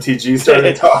when MTG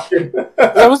started talking.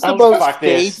 That was the most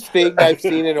staged thing I've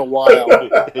seen in a while.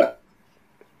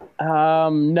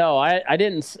 No, I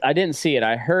didn't see it.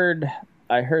 I heard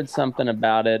something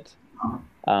about it.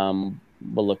 We'll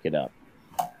look it up.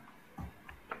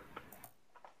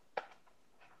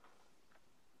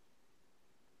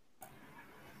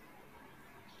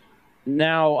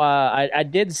 Now, I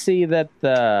did see that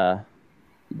the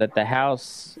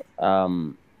House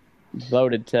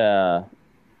voted to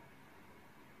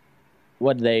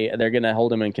they're going to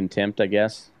hold him in contempt, I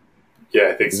guess. Yeah,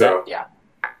 I think so. Yeah.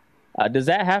 Does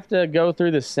that have to go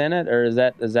through the Senate, or is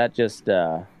that just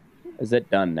is it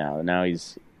done now? Now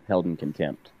he's held in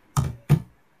contempt.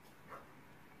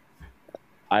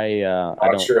 I'm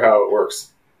not sure how it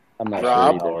works. I'm not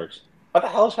Rob? sure either. What the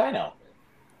hell should I know?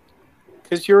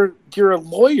 Because you're a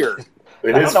lawyer.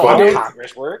 It I is don't know funny. how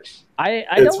Congress works. I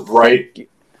It's don't right. think.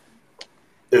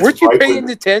 It's Weren't you right paying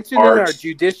when attention in Marge- our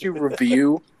judicial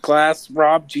review class,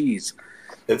 Rob? Jeez.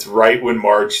 It's right when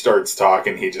Marge starts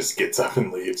talking, he just gets up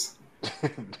and leaves.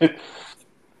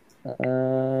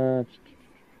 Hunter,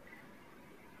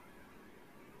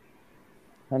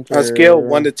 On a scale of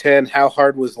 1 to 10, how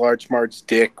hard was Large Marge's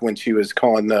dick when she was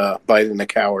calling Biden a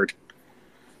coward?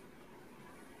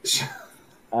 It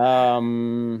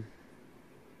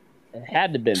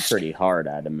had to have been pretty hard,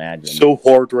 I'd imagine. So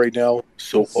hard right now.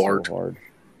 So hard. So hard.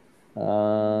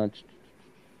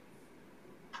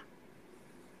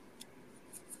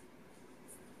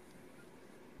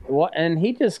 What? And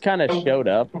he just kind of showed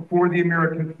up before the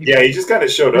American people. Yeah, he just kind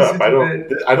of showed up. I don't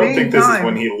think this is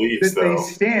when he leaves, that though. They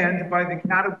stand by the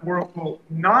categorical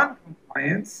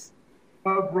non-compliance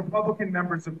of Republican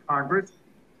members of Congress.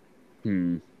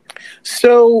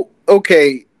 So,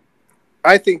 okay,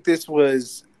 I think this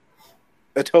was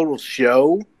a total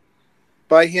show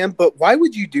by him, but why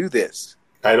would you do this?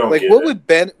 I don't like. get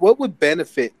What would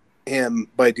benefit him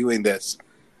by doing this?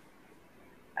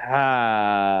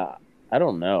 I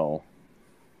don't know.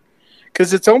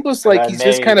 Because it's almost like he's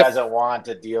just kind of doesn't want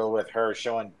to deal with her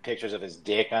showing pictures of his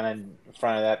dick in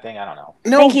front of that thing. I don't know.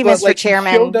 No, Thank you, Mr. like,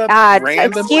 Chairman.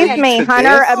 Excuse me,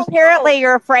 Hunter. Apparently,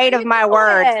 you're afraid of my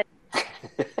word.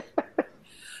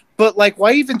 But like,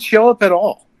 why even show up at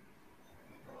all?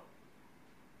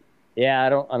 Yeah, I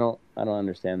don't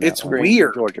understand that. It's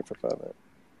weird. Georgia for fun.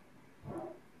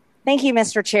 Thank you,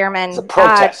 Mr. Chairman. It's a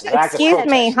protest. It's an act of Excuse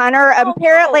me, Hunter.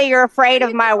 Apparently, you're afraid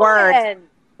of my word.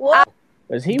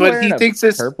 Was he But wearing he a thinks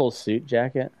this- purple suit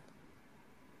jacket?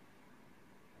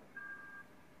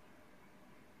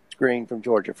 Green from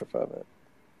Georgia for fun.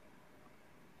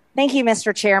 Thank you,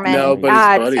 Mr. Chairman. No, but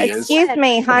his buddy is. Excuse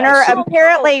me, Hunter.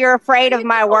 Apparently, you're afraid of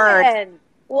my word.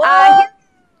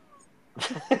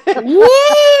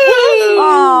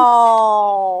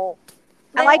 Oh.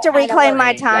 I'd like to reclaim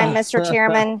my time, Mr.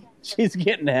 Chairman. She's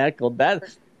getting heckled.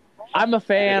 I'm a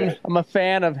fan. I'm a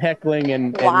fan of heckling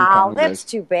in Wow, Congress. that's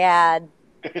too bad.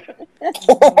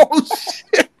 Oh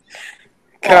shit!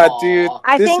 God, dude,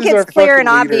 I this think is our it's clear and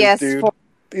fucking leaders, obvious dude. for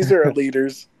These are our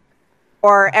leaders.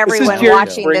 for everyone Jerry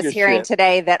watching Springer this hearing shit.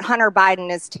 today that Hunter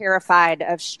Biden is terrified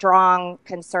of strong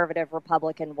conservative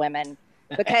Republican women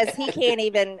because he can't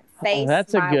even face.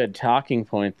 That's a good talking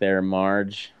point there,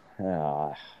 Marge.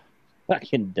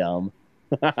 Fucking dumb.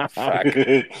 Fuck.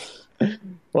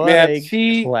 What Man,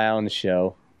 a clown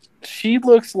show. She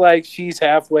looks like she's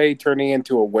halfway turning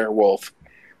into a werewolf.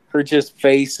 Her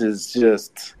face is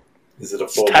just. Is it a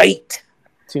full tight?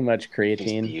 Too much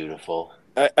creatine. Beautiful.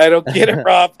 I don't get it,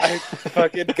 Rob. I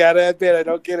fucking gotta admit, I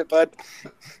don't get it, bud.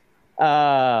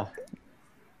 I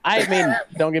mean,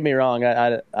 don't get me wrong.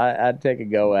 I'd take a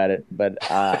go at it, but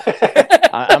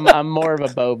I'm more of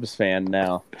a Bobes fan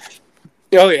now.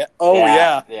 Oh yeah. Oh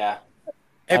yeah. Yeah.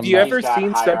 Have you ever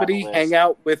seen somebody hang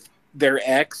out with their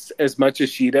ex as much as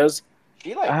she does? She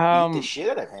beat the shit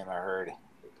out of him. I heard.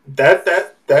 That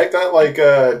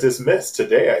got dismissed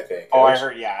today, I think. Oh, I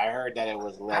heard that it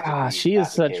was allegedly. She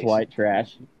is such white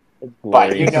trash. It's But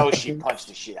glorious. she punched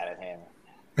the shit out of him.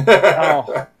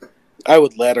 Oh, I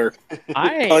would let her.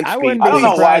 I wouldn't. I don't know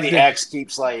why surprised the if- ex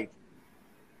keeps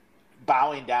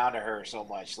bowing down to her so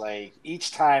much. Like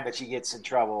each time that she gets in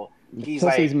trouble, he's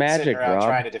Pussy's sitting magic, around Rob.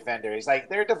 trying to defend her. He's like,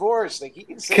 they're divorced. Like he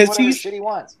can say 'Cause whatever shit he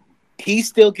wants. He's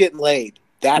still getting laid.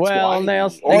 That's why.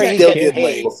 Or He's he still gets getting paid.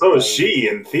 laid. Well, so is she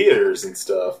in theaters and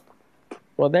stuff.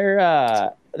 Well,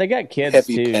 they got kids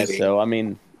Heavy too, petty. so I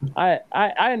mean, I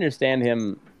understand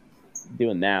him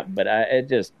doing that, but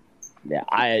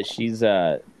she's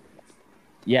a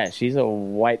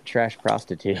white trash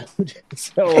prostitute.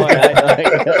 So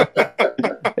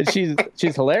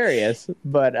she's hilarious,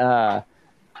 but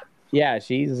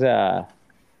she's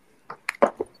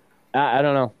I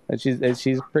don't know.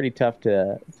 She's pretty tough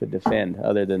to defend,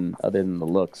 other than the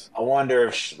looks. I wonder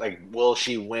if will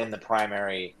she win the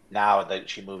primary now that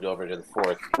she moved over to the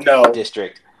 4th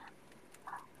district?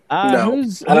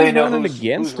 Who's I don't even know running who's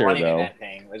against her running in though? that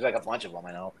thing. There's a bunch of them.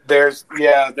 I know. There's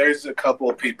a couple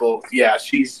of people. Yeah,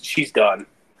 she's done.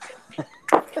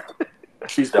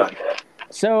 She's done.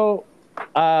 So,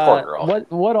 Poor girl.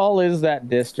 what all is that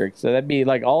district? So that'd be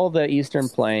all the Eastern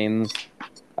Plains.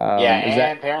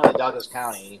 And apparently Douglas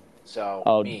County. So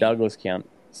Douglas County.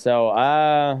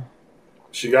 So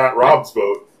she got Rob's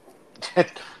vote.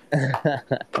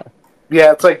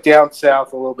 Yeah, it's down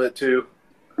south a little bit too.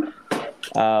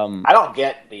 I don't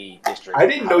get the district. I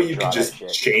didn't know you draw could that just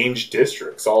shit. change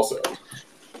districts also.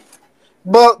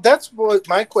 Well, that's what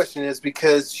my question is,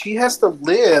 because she has to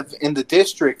live in the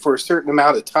district for a certain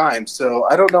amount of time. So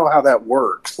I don't know how that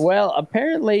works. Well,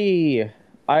 apparently,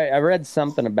 I read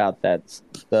something about that.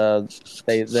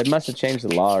 They must have changed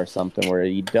the law or something where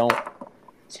you don't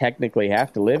technically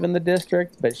have to live in the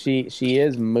district, but she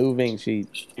is moving. You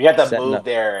have to setting move up-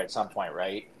 there at some point,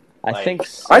 right? I think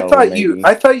so. I thought maybe.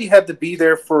 you had to be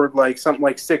there for something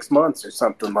like 6 months or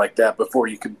something like that before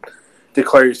you could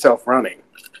declare yourself running.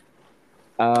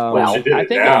 Well, she did I it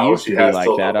think now. it used She to be has like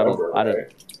till that. November,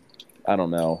 I don't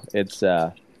know. It's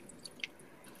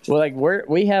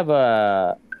we have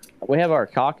our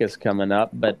caucus coming up,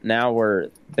 but now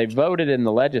they voted in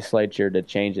the legislature to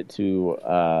change it to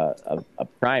a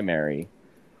primary,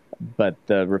 but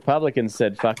the Republicans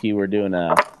said, "Fuck you, we're doing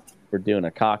a we're doing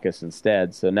a caucus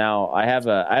instead. So now I have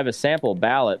a sample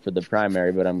ballot for the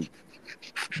primary, but I'm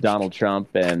Donald Trump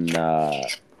and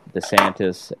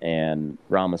DeSantis and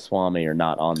Ramaswamy are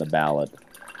not on the ballot.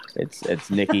 It's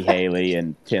Nikki Haley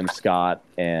and Tim Scott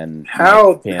and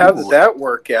How Mike Pence. did that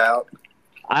work out?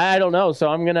 I don't know. So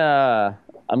I'm gonna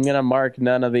mark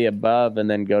none of the above and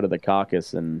then go to the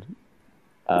caucus and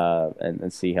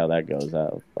see how that goes.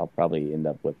 I'll probably end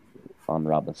up on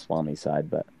Ramaswamy's side,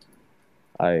 but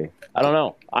I don't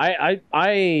know. And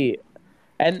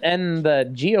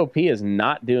the GOP is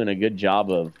not doing a good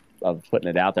job of putting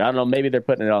it out there. I don't know. Maybe they're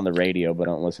putting it on the radio, but I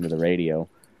don't listen to the radio.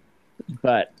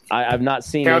 But I've not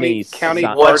seen any county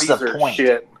parties are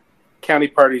shit. County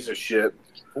parties are shit.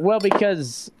 Well,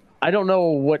 because I don't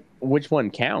know which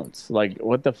one counts. Like,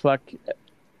 what the fuck?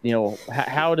 You know,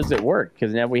 how does it work?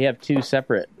 Because now we have two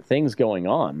separate things going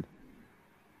on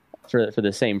for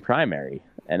the same primary,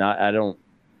 and I don't.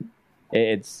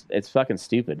 It's fucking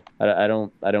stupid. I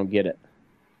don't get it.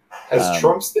 Has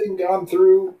Trump's thing gone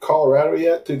through Colorado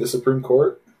yet, through the Supreme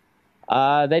Court?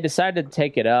 They decided to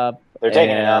take it up. They're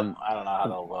taking it up. I don't know how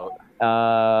they'll vote.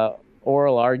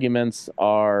 Oral arguments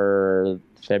are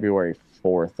February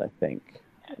 4th, I think.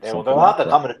 They'll have to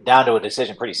come down to a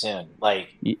decision pretty soon. Like,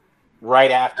 right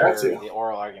after the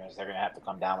oral arguments, they're going to have to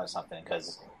come down with something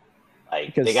because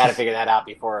they got to figure that out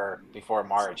before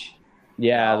March.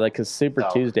 Yeah, because Super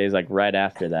Tuesday is like right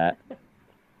after that.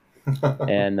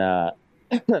 And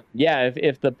yeah,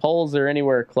 if the polls are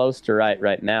anywhere close to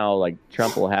right now, like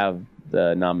Trump will have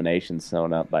the nominations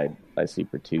sewn up by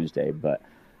Super Tuesday. But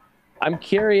I'm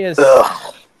curious.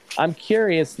 I'm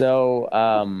curious though,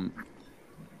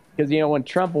 because when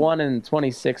Trump won in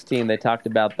 2016, they talked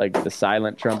about like the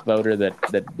silent Trump voter that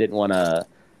didn't want to.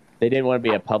 They didn't want to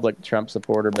be a public Trump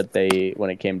supporter, but when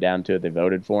it came down to it, they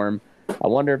voted for him. I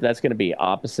wonder if that's going to be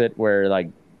opposite, where like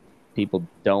people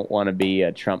don't want to be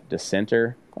a Trump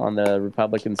dissenter on the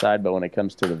Republican side, but when it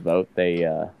comes to the vote,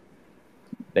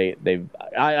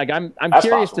 I'm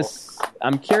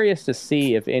curious to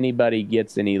see if anybody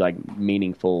gets any like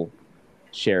meaningful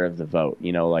share of the vote.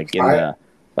 Like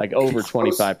over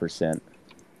 25%.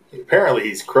 Apparently,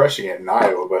 he's crushing it in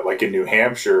Iowa, but like in New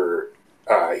Hampshire,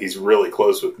 he's really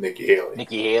close with Nikki Haley.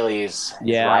 Nikki Haley is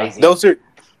rising.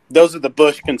 Those are the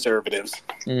Bush conservatives.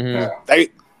 Mm-hmm.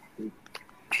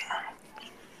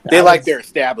 They like their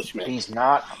establishment. He's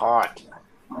not hot.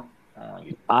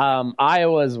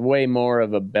 Iowa's way more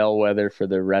of a bellwether for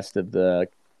the rest of the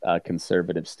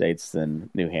conservative states than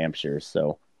New Hampshire.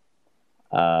 So,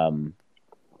 I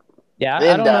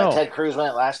don't know. Ted Cruz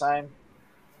went last time.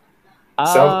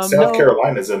 South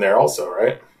Carolina's in there also,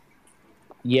 right?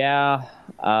 Yeah,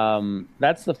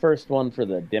 that's the first one for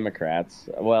the Democrats.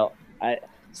 Well,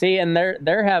 and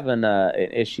they're having an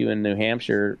issue in New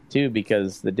Hampshire too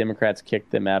because the Democrats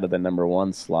kicked them out of the number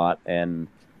 1 slot, and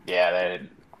they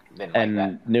didn't like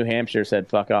that. New Hampshire said,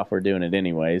 "Fuck off, we're doing it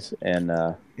anyways." And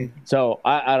so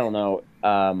I don't know,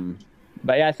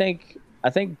 but yeah, I think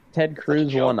Ted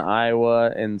Cruz won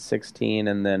Iowa in 2016,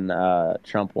 and then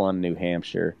Trump won New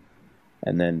Hampshire,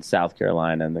 and then South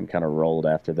Carolina, and then kind of rolled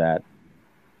after that.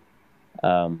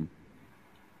 I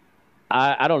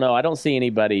don't know. I don't see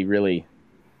anybody really.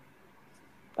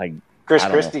 Like Chris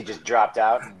Christie just dropped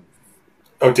out.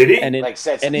 Oh, did he? And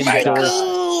said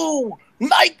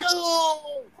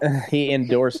Michael. He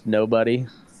endorsed nobody.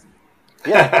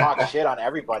 Yeah, talk shit on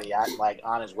everybody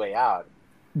on his way out.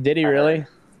 Did he really?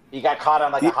 He got caught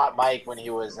on a hot mic when he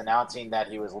was announcing that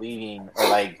he was leaving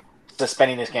or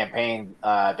suspending his campaign,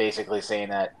 basically saying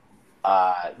that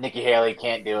Nikki Haley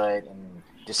can't do it and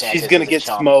DeSantis she's going to get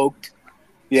smoked.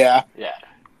 Yeah. Yeah.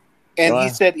 And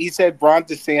he said Ron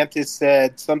DeSantis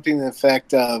said something to the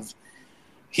effect of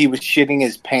he was shitting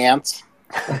his pants,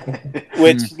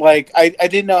 which I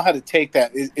didn't know how to take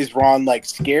that. Is Ron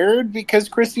scared because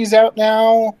Christie's out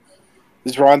now?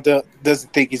 Is Ron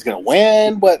doesn't think he's going to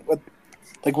win? What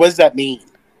does that mean?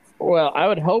 Well, I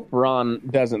would hope Ron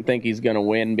doesn't think he's going to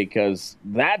win because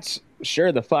that's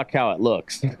sure the fuck how it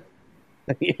looks.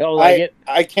 I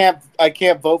can't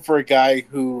vote for a guy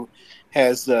who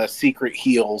has secret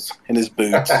heels in his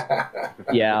boots.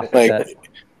 Yeah, I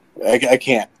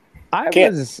can't.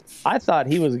 I thought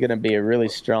he was going to be a really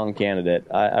strong candidate.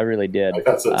 I really did. I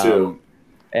thought so too.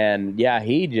 And yeah,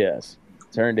 he just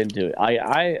turned into it.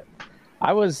 I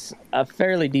was a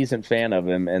fairly decent fan of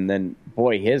him, and then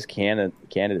boy, his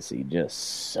candidacy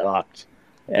just sucked.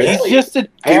 He's just a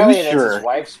apparently that's his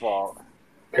wife's fault.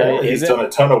 Apparently he's done a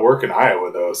ton of work in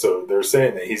Iowa, though, so they're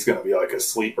saying that he's going to be like a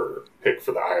sleeper pick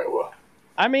for the Iowa.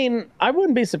 I mean, I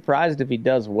wouldn't be surprised if he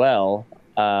does well.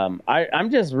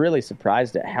 I'm just really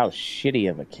surprised at how shitty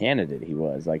of a candidate he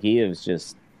was. He was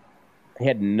just he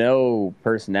had no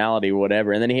personality or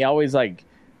whatever. And then he always like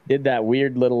did that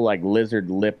weird little like lizard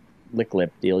lick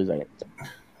deal. He's like,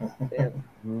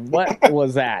 what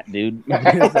was that, dude?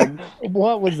 Like,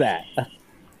 what was that?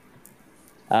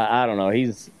 I don't know.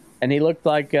 He looked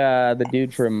like the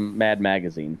dude from Mad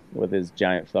Magazine with his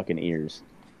giant fucking ears.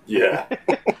 Yeah.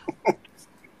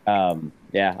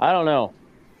 Yeah, I don't know.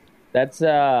 That's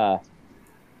the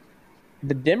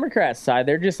Democrat side.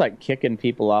 They're just like kicking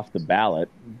people off the ballot.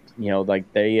 You know,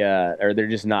 like they're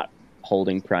just not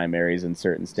holding primaries in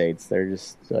certain states. They're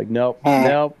just like, nope,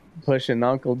 pushing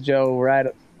Uncle Joe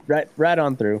right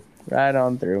on through.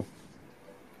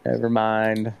 Never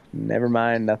mind.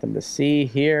 Nothing to see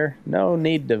here. No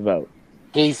need to vote.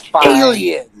 He's fine.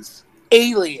 Aliens.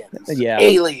 Yeah,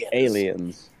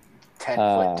 aliens.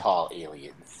 10-foot tall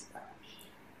aliens.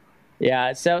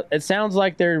 Yeah, so it sounds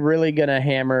like they're really gonna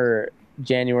hammer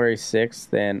January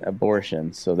 6th and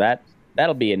abortion. So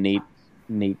that'll be a neat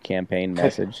campaign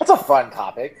message. That's a fun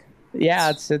topic.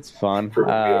 Yeah, it's fun. For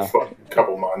a fun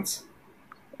couple months.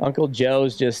 Uncle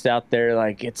Joe's just out there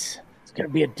like it's gonna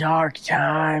be a dark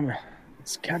time.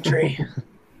 This country.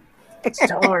 It's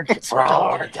dark. We're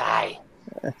all gonna die.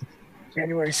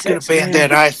 January 6th. He's gonna ban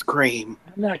that ice cream.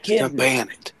 I'm not He's kidding. gonna ban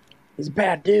it. He's a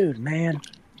bad dude, man.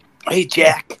 Hey,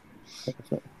 Jack.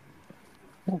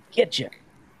 I'll get you.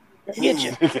 You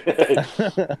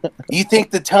think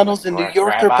the tunnels in New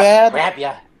York are bad? Grab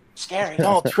ya. Scary.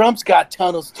 Donald Trump's got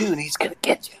tunnels too, and he's gonna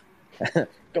get you.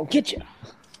 Gonna get you.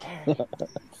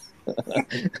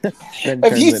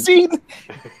 Have you seen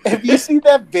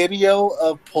that video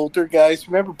of Poltergeist?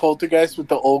 Remember Poltergeist with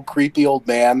the old creepy old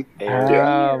man?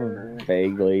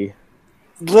 Vaguely.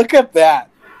 Look up that.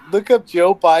 Look up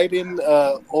Joe Biden,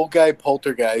 old guy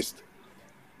Poltergeist.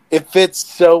 It fits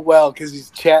so well because he's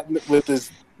chatting with this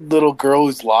little girl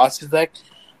who's lost. He's like,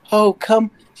 "Oh,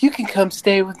 you can come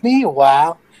stay with me a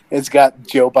while." And it's got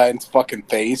Joe Biden's fucking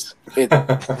face.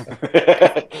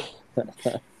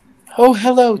 Oh,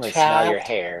 hello, Smell child. your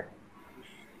hair.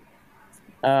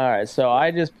 All right, so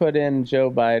I just put in Joe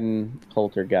Biden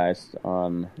Poltergeist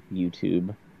on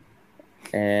YouTube,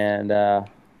 and here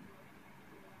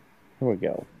we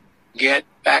go. Get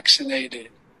vaccinated.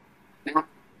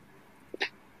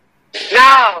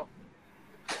 No!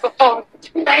 Before it's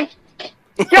too late.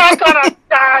 You're gonna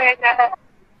die in there.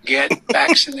 Get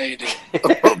vaccinated.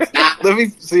 Let me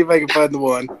see if I can find the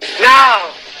one.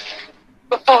 No!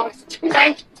 Before it's too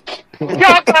late. You're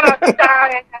gonna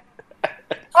die in there.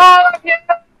 All of you!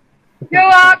 You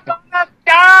are gonna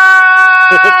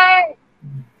die!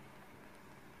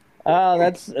 Oh,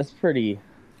 that's pretty.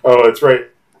 Oh, it's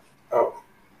right. Oh.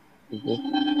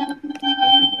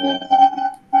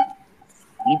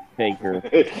 Deep faker.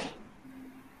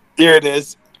 Here it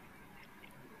is.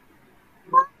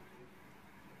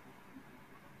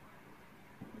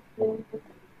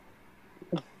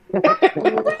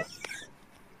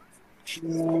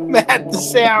 Matt, the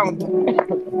sound.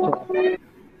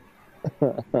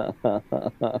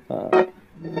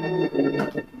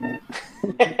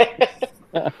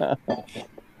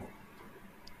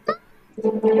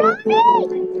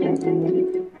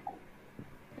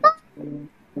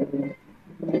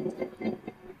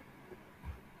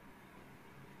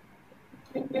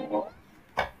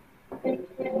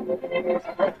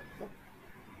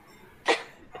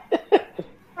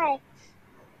 Hi.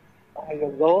 Are you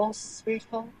lost,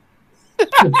 sweetheart?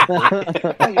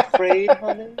 Are you afraid,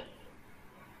 honey?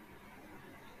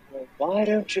 Well, why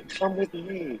don't you come with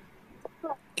me?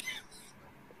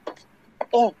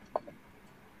 Oh,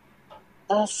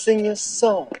 I'll sing you a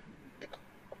song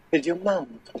with your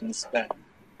mountains back.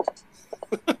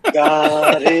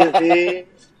 God is here,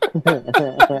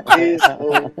 His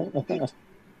holy,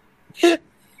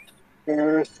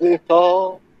 earthly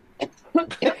fall,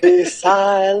 be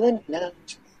silent now.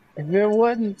 If it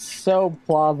wasn't so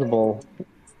plausible,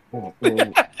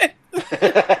 It'd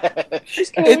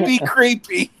be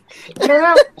creepy.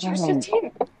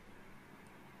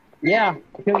 Yeah,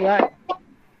 because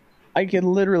I could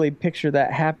literally picture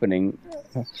that happening.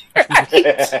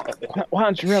 Why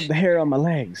don't you rub the hair on my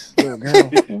legs, little girl?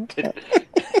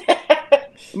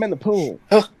 I'm in the pool.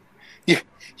 Oh,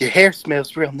 your hair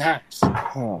smells real nice.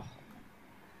 Oh.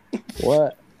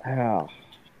 What? How?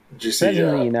 Did you see,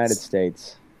 President of the United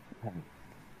States.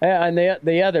 And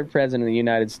the other president of the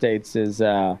United States is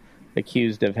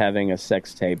accused of having a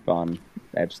sex tape on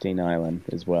Epstein Island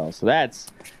as well. So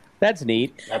that's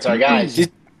neat. That's our guys.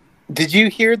 Did you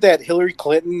hear that Hillary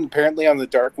Clinton, apparently on the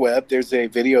dark web, there's a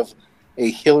video of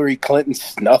a Hillary Clinton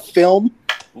snuff film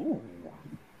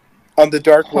on the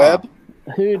dark web?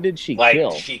 Who did she Like,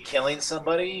 kill? is she killing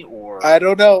somebody, or I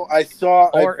don't know. I saw.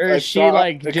 Or I is she saw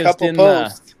like a just couple in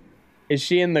posts. Is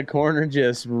she in the corner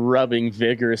just rubbing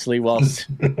vigorously while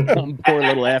some poor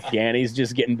little Afghani's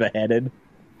just getting beheaded?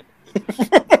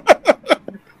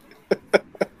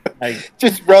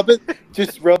 Just rubbing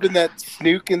that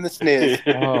snook in the sniz.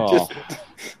 Oh. Just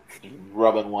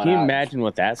rubbing one Can you out? imagine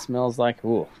what that smells like?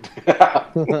 Ooh.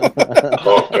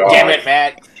 Damn it,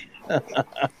 Matt.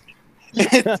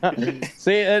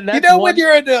 See, that's you know when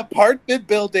you're in an apartment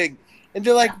building and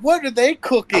you're like, what are they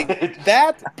cooking?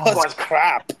 That was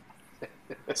crap.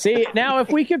 See, now if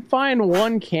we could find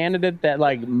one candidate that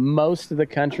like most of the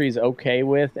country's okay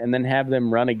with and then have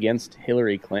them run against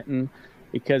Hillary Clinton,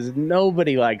 because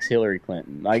nobody likes Hillary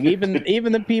Clinton. Like even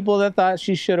the people that thought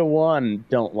she should have won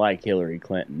don't like Hillary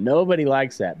Clinton. Nobody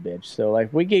likes that bitch. So like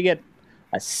if we could get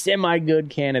a semi-good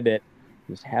candidate,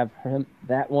 just have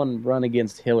that one run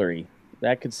against Hillary.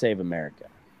 That could save America.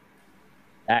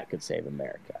 That could save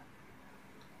America.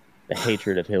 The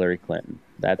hatred of Hillary Clinton.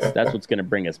 That's what's going to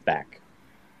bring us back.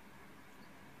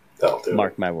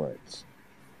 Mark my words.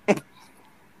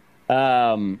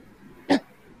 Did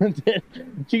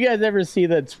you guys ever see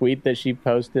the tweet that she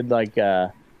posted? Like,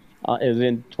 it was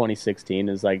in 2016.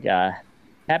 It was like,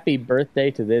 "Happy birthday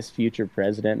to this future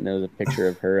president," and it was a picture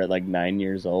of her at like 9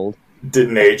 years old.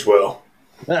 Didn't age well.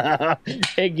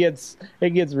 It gets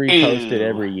reposted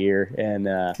every year, and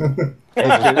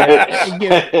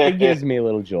it gives me a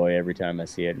little joy every time I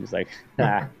see it. It's like,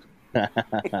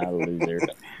 loser.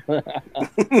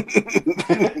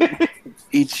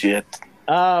 Eat shit.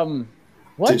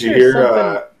 Did you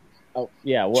hear? Oh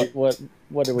yeah. What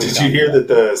are we? Did you hear that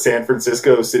the San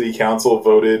Francisco City Council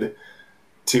voted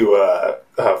to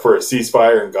for a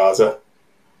ceasefire in Gaza?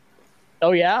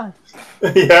 Oh yeah.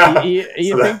 Yeah. You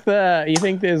think the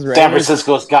Israelis? San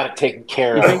Francisco's got it taken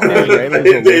care of. You think the Israelis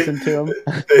will listen to them?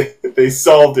 They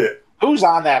solved it. Who's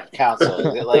on that council?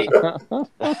 Is it like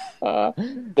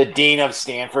the dean of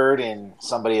Stanford and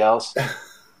somebody else?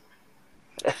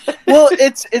 Well,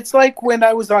 it's like when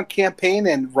I was on campaign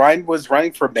and Ryan was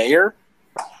running for mayor.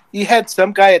 You had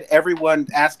some guy at everyone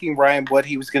asking Ryan what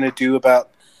he was going to do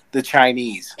about the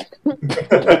Chinese.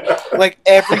 Like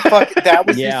every fucking that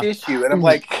was his issue, and I'm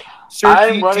like,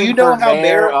 sir, do you know how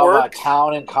mayor of works? a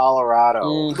town in Colorado.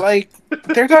 Like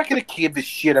they're not going to give a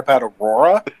shit about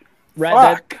Aurora.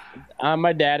 Right.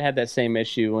 My dad had that same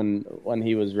issue when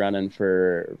he was running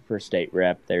for state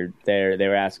rep. They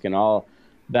were asking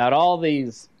about all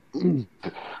these. What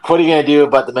are you going to do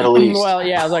about the Middle East? Well,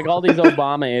 yeah, it was like all these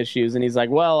Obama issues, and he's like,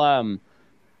 "Well, I'll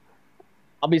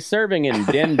be serving in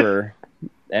Denver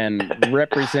and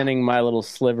representing my little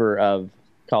sliver of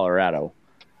Colorado."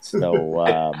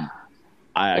 So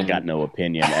I got no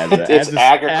opinion as a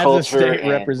state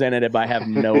representative. I have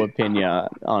no opinion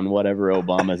on whatever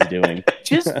Obama's doing.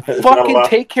 Just fucking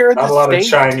take care of the state. Not a lot of state.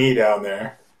 Chinese down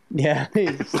there. Yeah,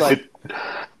 it's like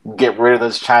get rid of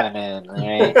those Chinamen.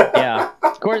 Right? Yeah,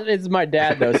 of course it's my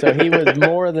dad though, so he was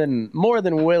more than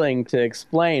willing to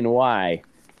explain why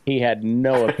he had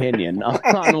no opinion on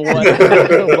what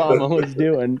Obama was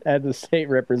doing as a state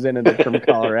representative from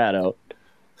Colorado.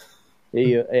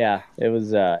 It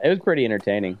was pretty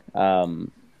entertaining.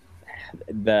 When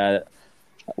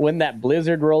that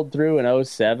blizzard rolled through in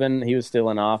 2007, he was still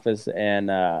in office, and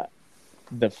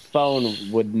the phone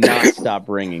would not stop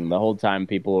ringing the whole time.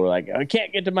 People were like, "I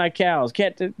can't get to my cows,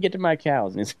 get to my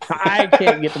cows," and he's like, "I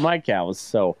can't get to my cows."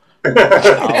 So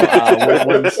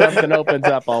when something opens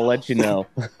up, I'll let you know.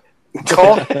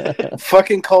 Call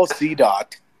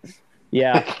CDOT.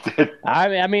 Yeah,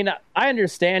 I mean, I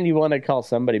understand you want to call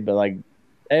somebody, but like,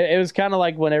 it was kind of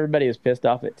like when everybody was pissed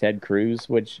off at Ted Cruz,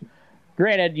 which.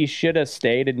 Granted, you should have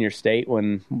stayed in your state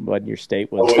when your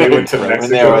state was. He went to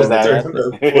Mexico.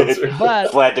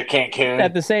 But fled to Cancun.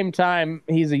 At the same time,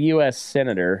 he's a U.S.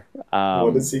 senator.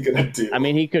 What is he gonna do? I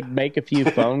mean, he could make a few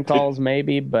phone calls,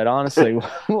 maybe, but honestly,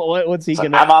 what's he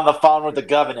gonna? I'm on the phone with the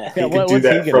governor. Yeah, he could do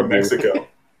that from Mexico.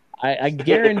 I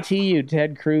guarantee you,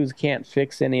 Ted Cruz can't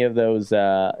fix any of those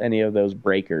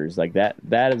breakers like that.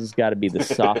 That has got to be the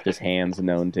softest hands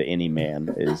known to any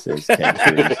man. Is Ted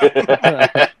Cruz?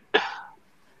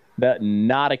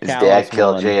 Not a callus. His dad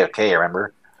killed JFK,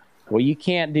 remember? Well, you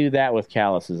can't do that with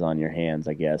calluses on your hands,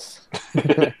 I guess.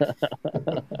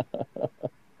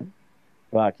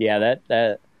 Fuck yeah,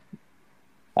 that.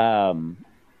 I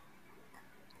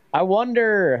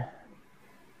wonder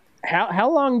how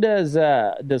long does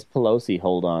Pelosi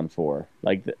hold on for?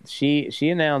 Like she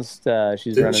announced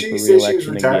she's running for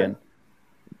re-election again.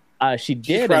 She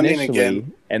did initially,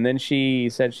 and then she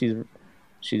said she's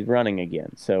running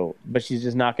again. So, but she's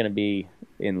just not going to be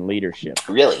in leadership.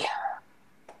 Really?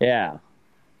 Yeah.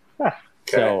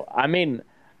 So, I mean,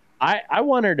 I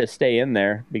want her to stay in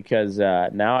there because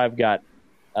now I've got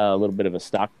a little bit of a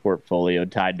stock portfolio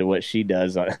tied to what she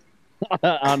does on,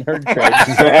 on her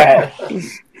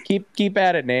trades. keep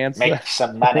at it, Nance. Make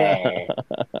some money.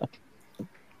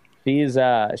 She's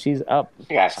up She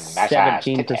got some nice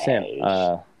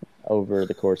 17% over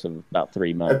the course of about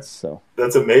 3 months. So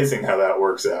That's amazing how that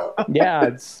works out. yeah,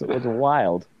 it's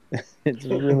wild. It's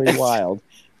really wild.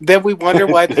 Then we wonder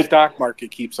why the stock market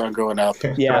keeps on going up.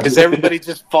 Yeah, because everybody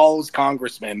just follows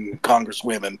congressmen,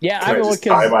 congresswomen. Yeah, I mean, because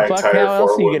fuck, how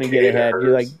else are you gonna get ahead?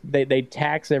 You're like they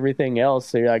tax everything else,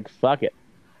 so you're like, fuck it,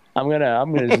 I'm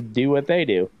gonna just do what they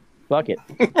do. Fuck it.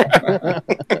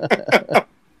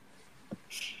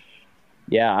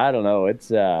 Yeah, I don't know.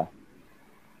 It's I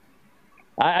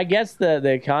guess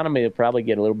the economy will probably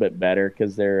get a little bit better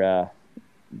because they're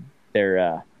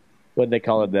what did they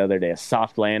call it the other day? A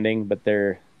soft landing, but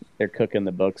they're cooking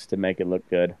the books to make it look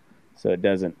good, so it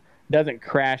doesn't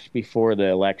crash before the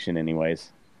election.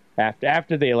 Anyways,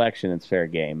 after the election, it's fair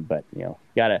game. But you know,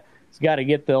 it's gotta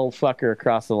get the old fucker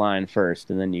across the line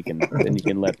first, and then you can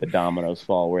let the dominoes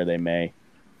fall where they may.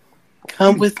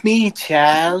 Come with me,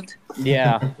 child.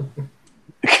 Yeah.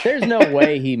 There's no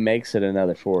way he makes it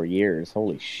another 4 years.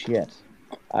 Holy shit.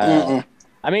 I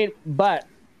mean, but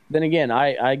then again,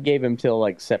 I gave him till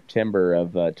like September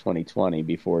of 2020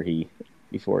 before he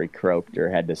croaked or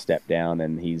had to step down,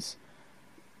 and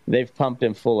they've pumped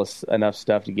him full of enough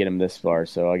stuff to get him this far.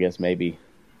 So I guess maybe,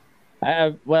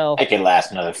 it could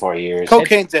last another 4 years.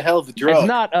 Cocaine's a hell of a drug. It's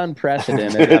not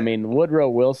unprecedented. I mean, Woodrow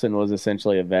Wilson was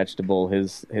essentially a vegetable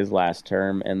his last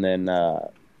term, and then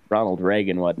Ronald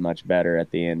Reagan wasn't much better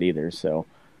at the end either. So,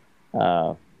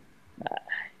 yeah.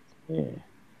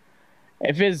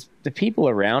 If the people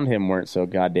around him weren't so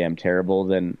goddamn terrible,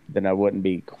 then I wouldn't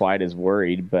be quite as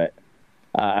worried. But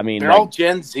I mean, they're all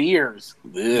Gen Zers.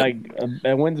 Like,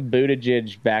 when's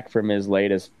Buttigieg back from his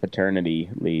latest paternity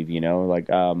leave? You know, like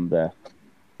the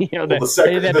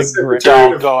Secretary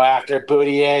don't go after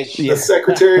Buttigieg. The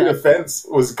Secretary of Defense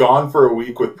was gone for a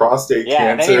week with prostate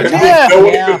cancer. They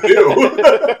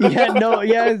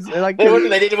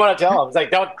didn't want to tell him. It's like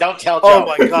don't tell. Oh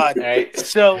my god! Right.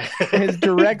 So his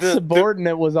direct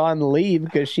subordinate was on leave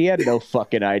because she had no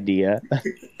fucking idea.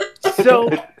 So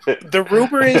the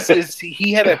rumor is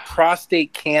he had a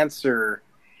prostate cancer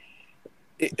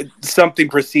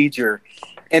procedure,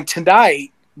 and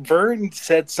tonight Vern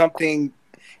said something.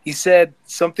 He said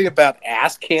something about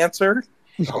ass cancer.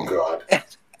 Oh, God. And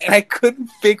I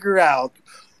couldn't figure out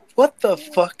what the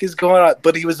fuck is going on.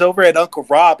 But he was over at Uncle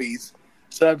Robbie's.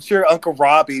 So I'm sure Uncle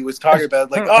Robbie was talking about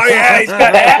like, oh, yeah, he's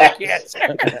got ass cancer.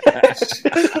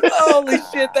 Holy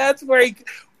shit, that's where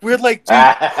we're like, dude,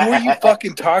 who are you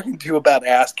fucking talking to about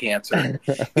ass cancer?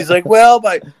 He's like, well,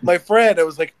 my friend. I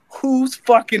was like, who's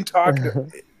fucking talking to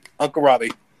Uncle Robbie?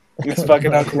 It's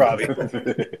fucking Uncle Robbie.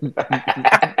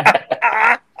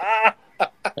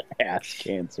 Ass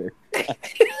cancer.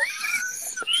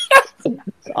 It's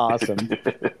awesome.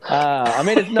 I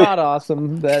mean, it's not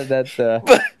awesome that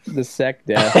the sec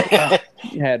death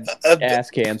had ass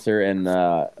cancer and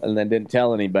then didn't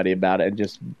tell anybody about it and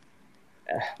just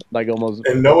like almost.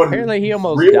 And no one apparently he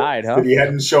almost died, huh? That he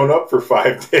hadn't shown up for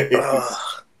 5 days.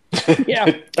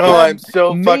 Yeah. Oh, I'm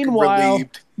so fucking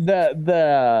relieved.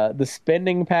 The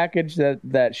spending package that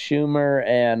Schumer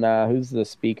and who's the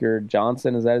speaker,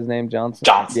 Johnson, is that his name? Johnson.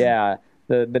 Yeah.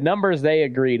 The numbers they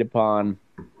agreed upon,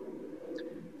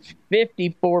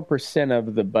 54%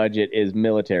 of the budget is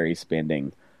military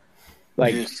spending.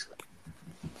 Like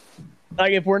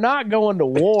if we're not going to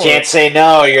war, can't say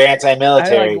no. You're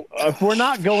anti-military. If we're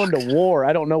not going to war,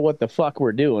 I don't know what the fuck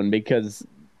we're doing because.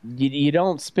 You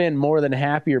don't spend more than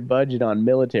half your budget on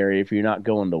military if you're not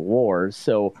going to war.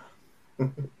 So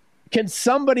can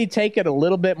somebody take it a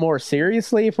little bit more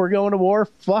seriously if we're going to war?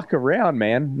 Fuck around,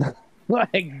 man.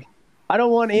 Like, I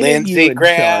don't want any of you in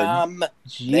charge.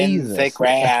 Jesus. Lindsey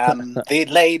Graham. The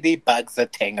ladybugs are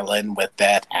tingling with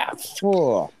that house.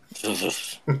 Oh.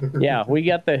 Yeah, we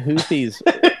got the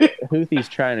Houthis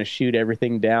trying to shoot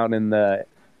everything down in the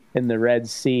Red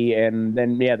Sea, and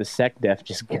then the SecDef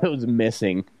just goes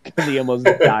missing because he almost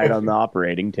died on the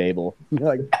operating table. You're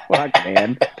like, fuck,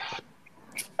 man.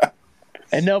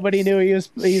 And nobody knew he was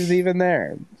even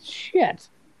there. Shit.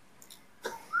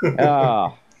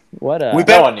 Oh, what a...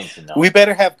 no one needs to know. We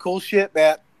better have cool shit,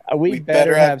 Matt. We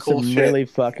better have cool some really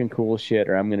fucking cool shit,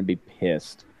 or I'm going to be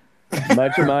pissed. As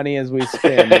much money as we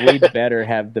spend, we better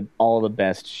have all the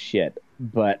best shit.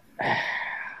 But...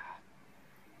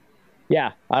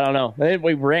 yeah, I don't know.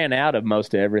 We ran out of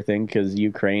most of everything because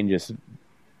Ukraine just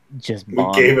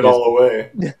bombed. We gave it all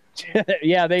away.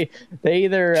 Yeah, they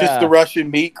either Just the Russian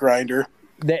meat grinder.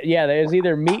 There's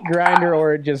either meat grinder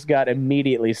or it just got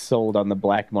immediately sold on the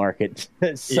black market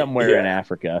somewhere in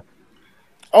Africa.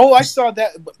 Oh, I saw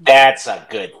that. That's a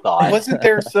good thought. Wasn't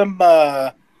there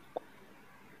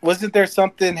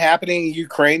something happening in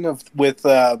Ukraine with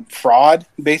fraud,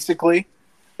 basically?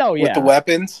 Oh yeah, with the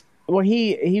weapons. Well,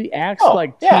 he axed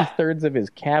like 2/3 of his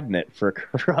cabinet for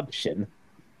corruption.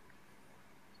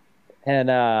 And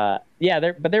there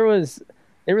was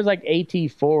like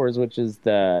AT-4s, which is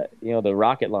the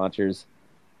rocket launchers,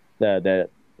 the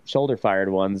shoulder fired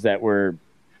ones that were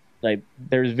like,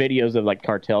 there's videos of like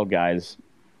cartel guys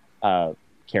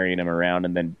carrying them around,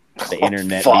 and then the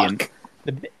internet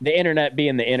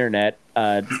being the internet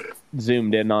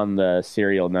zoomed in on the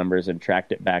serial numbers and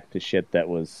tracked it back to shit that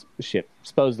was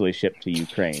supposedly shipped to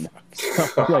Ukraine.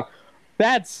 So, like,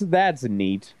 that's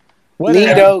neat.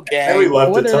 Whether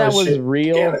that was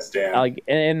real, like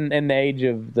in the age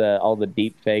of all the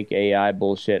deep fake AI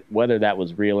bullshit, whether that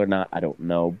was real or not, I don't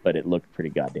know, but it looked pretty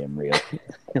goddamn real.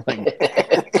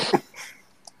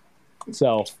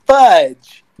 So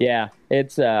fudge. Yeah,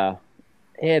 it's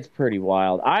pretty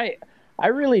wild. I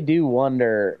really do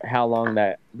wonder how long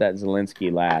that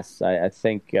Zelensky lasts. I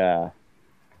think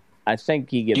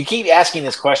he gets. You keep asking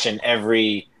this question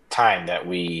every time that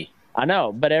we. I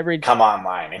know, but come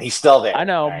online, and he's still there. I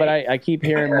know, right? but I keep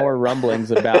hearing more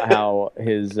rumblings about how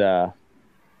his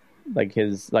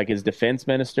defense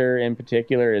minister in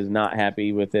particular is not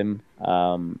happy with him,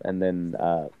 and then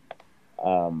the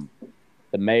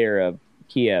mayor of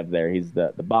Kiev there, he's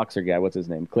the boxer guy. What's his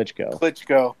name?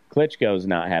 Klitschko's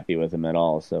not happy with him at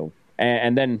all. So,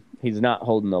 and then he's not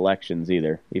holding elections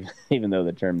either, even though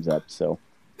the term's up. So.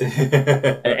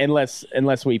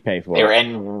 unless we pay for it. They're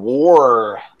in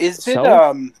war. Is it?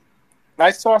 I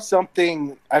saw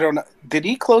something. I don't know. Did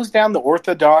he close down the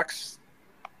Orthodox?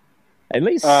 At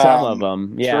least some of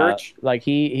them, yeah. Church? Like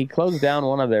he closed down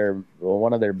one of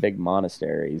their big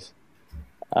monasteries,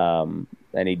 and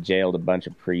he jailed a bunch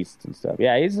of priests and stuff.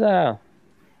 Yeah, he's.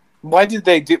 Why did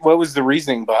they do? What was the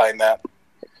reasoning behind that?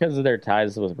 Because of their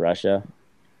ties with Russia.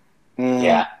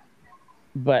 Yeah.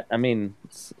 But I mean,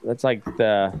 it's like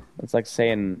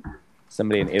saying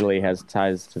somebody in Italy has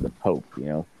ties to the Pope, you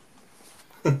know.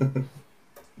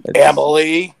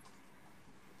 Emily,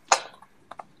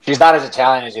 she's not as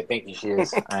Italian as you think she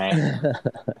is. All right.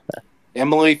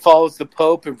 Emily follows the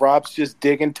Pope, and Rob's just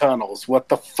digging tunnels. What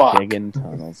the fuck? Digging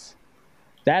tunnels.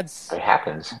 What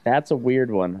happens? That's a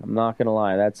weird one. I'm not gonna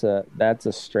lie. That's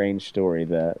a strange story.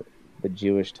 The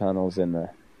Jewish tunnels in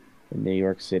New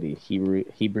York City,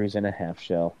 Hebrews in a half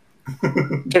shell.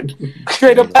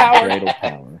 Straight up power.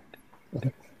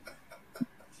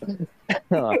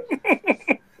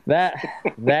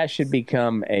 That should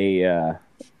become an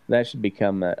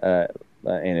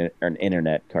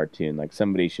internet cartoon. Like,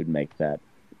 somebody should make that,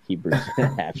 Hebrews in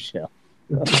a half shell.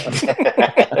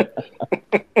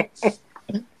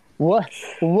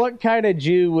 What kind of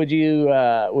Jew would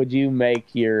you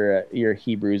make your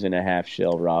Hebrews in a half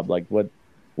shell, Rob? Like, what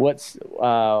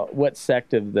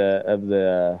sect of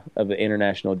the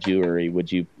international Jewry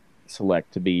would you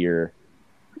select to be your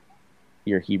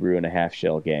Hebrew and a half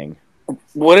shell gang?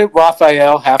 Wouldn't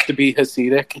Raphael have to be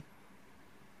Hasidic?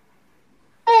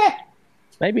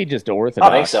 Maybe just Orthodox.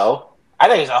 I think so. I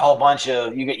think it's a whole bunch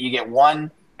of you get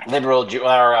one liberal Jew,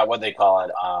 or what they call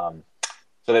it.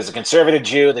 So there's a conservative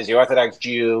Jew, there's the Orthodox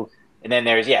Jew, and then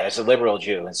there's a liberal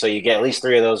Jew, and so you get at least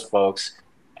three of those folks,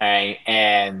 right?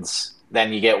 And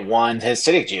then you get one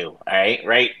Hasidic Jew, all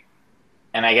right?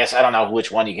 And I guess I don't know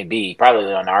which one you can be. Probably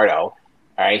Leonardo, all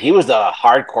right? He was the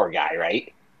hardcore guy,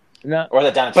 right? No, or the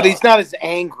Donatello. But he's not as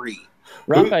angry.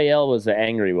 Raphael was the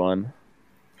angry one.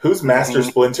 Who's Master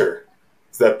Splinter?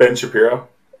 Is that Ben Shapiro?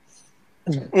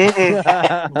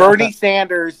 Bernie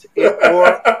Sanders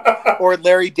or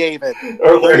Larry David.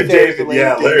 Or Larry David,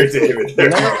 yeah, Larry David.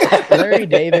 Larry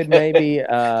David, maybe.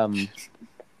 All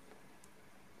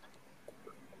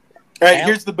right,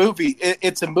 here's the movie.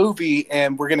 It's a movie,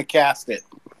 and we're going to cast it.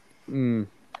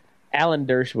 Alan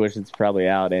Dershowitz is probably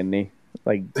out, isn't he?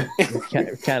 Like, kind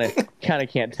of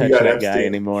can't touch that guy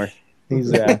anymore.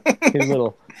 He's a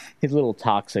little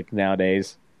toxic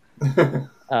nowadays.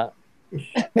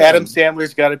 Adam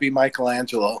Sandler's got to be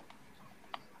Michelangelo.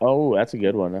 Oh, that's a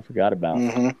good one. I forgot about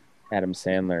Adam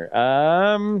Sandler.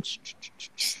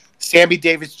 Sammy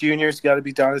Davis Jr.'s got to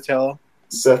be Donatello.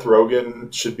 Seth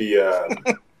Rogen should be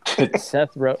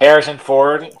Seth Rogen. Harrison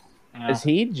Ford. Is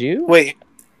he Jew? Wait,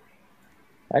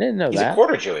 I didn't know he's that. a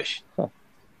quarter Jewish. Huh.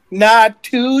 Not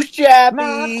too shabby.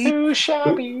 Not too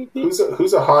shabby.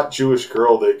 Who's a hot Jewish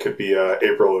girl that could be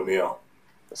April O'Neil?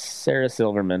 Sarah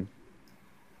Silverman.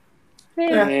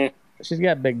 She's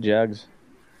got big jugs.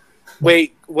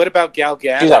 Wait, what about Gal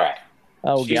Gadot? She's all right.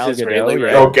 Oh, She's Gal Israeli, Gadot.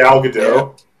 right? Yeah. Oh, Gal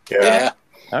Gadot. Yeah.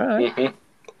 All right. Mhm.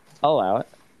 I'll allow it.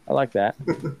 I like that.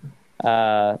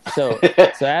 So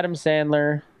Adam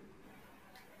Sandler,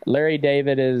 Larry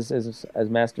David is as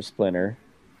Master Splinter.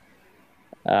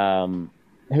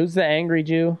 Who's the angry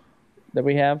Jew that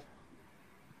we have?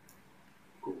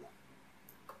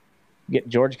 Get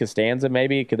George Costanza,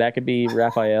 maybe. Could be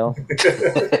Raphael?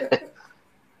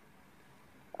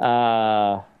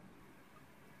 Huh.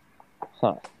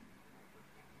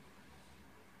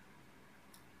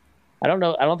 I don't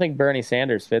know. I don't think Bernie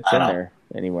Sanders fits in there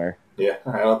anywhere. Yeah,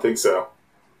 I don't think so.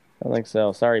 I don't think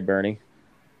so. Sorry, Bernie.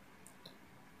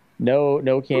 No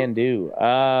can do. Who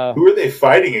are they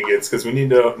fighting against? Because we need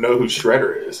to know who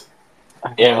Shredder is.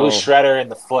 Yeah, who's Shredder in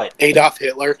the foot? Adolf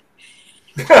Hitler.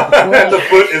 And the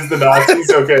foot is the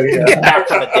Nazis. Okay, yeah. Back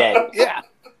from the dead. Yeah.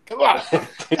 Come on.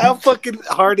 How fucking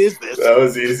hard is this? That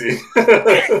was easy.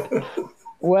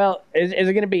 Well, is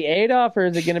it going to be Adolf or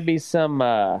is it going to be some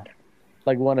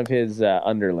like one of his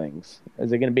underlings?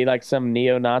 Is it going to be like some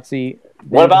neo-Nazi?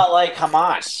 What about like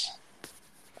Hamas?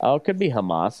 Oh, it could be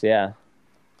Hamas. Yeah,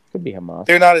 could be Hamas.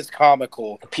 They're not as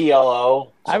comical. PLO.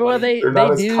 Well, they They're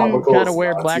not as do comical kind as of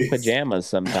wear Nazis. black pajamas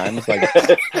sometimes. Like,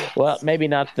 well, maybe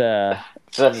not the.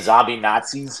 Some zombie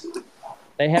Nazis.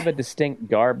 They have a distinct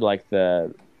garb like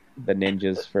the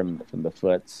ninjas from the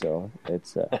foot, so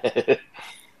it's.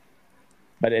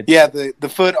 But it's Yeah, the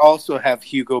Foot also have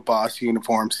Hugo Boss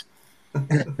uniforms.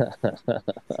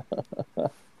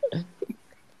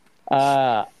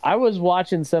 I was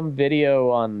watching some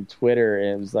video on Twitter, and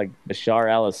it was like Bashar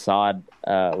al-Assad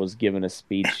was giving a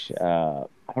speech. I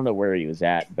don't know where he was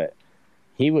at, but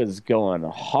he was going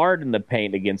hard in the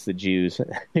paint against the Jews.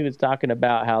 He was talking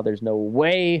about how there's no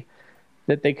way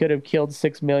that they could have killed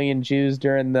 6 million Jews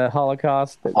during the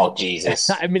Holocaust. Oh, Jesus.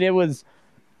 I mean, I was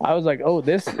like, oh,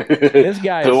 this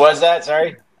guy. Who was that?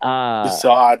 Sorry?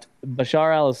 Assad.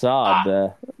 Bashar al-Assad,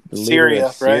 the leader Syria,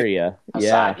 of Syria. right? Yeah.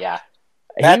 Assad, yeah.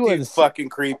 That He dude's was fucking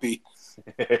creepy.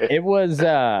 it was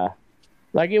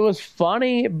like it was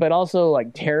funny but also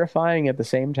like terrifying at the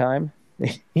same time. You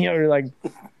know, you're like,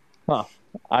 huh.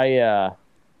 I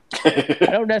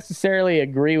don't necessarily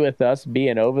agree with us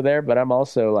being over there, but I'm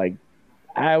also like,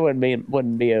 I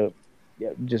wouldn't be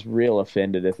just real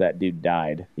offended if that dude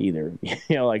died either. You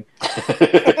know, like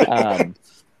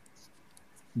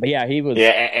but yeah, he was. Yeah,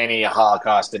 any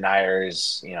Holocaust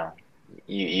deniers, you know,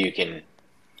 you can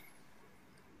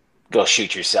go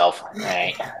shoot yourself. All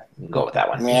right, go with that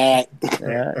one. Yeah.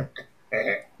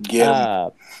 Get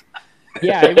him.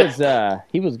 Yeah, it was.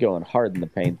 He was going hard in the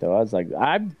paint, though. I was like,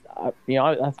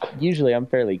 usually I'm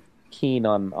fairly keen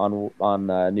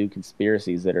on new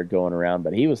conspiracies that are going around,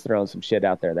 but he was throwing some shit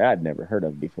out there that I'd never heard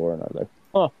of before, and I was like,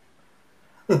 oh.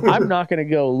 I'm not going to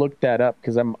go look that up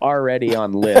because I'm already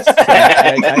on lists.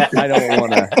 I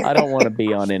don't want to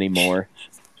be on anymore.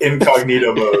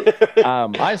 Incognito mode.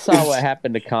 I saw what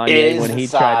happened to Kanye when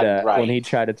he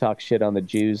tried to talk shit on the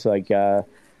Jews. Like,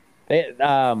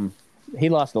 he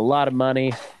lost a lot of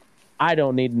money. I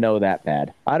don't need to know that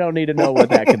bad. I don't need to know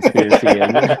what that conspiracy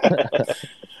is.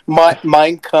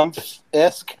 Mein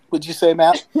Kampf-esque, would you say,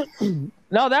 Matt?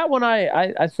 No, that one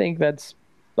I think that's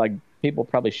like people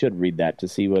probably should read that to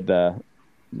see what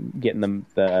getting them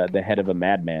the head of a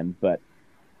madman. But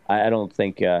I don't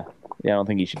think I don't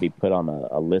think he should be put on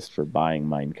a list for buying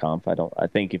Mein Kampf. I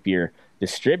think if you're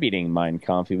distributing Mein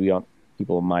Kampf,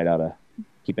 people might ought to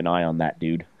keep an eye on that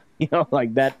dude. You know,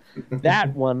 like that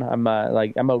one. I'm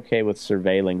okay with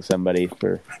surveilling somebody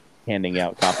for handing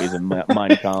out copies of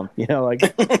Mein Kampf. You know, like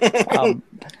that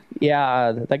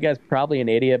guy's probably an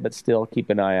idiot, but still keep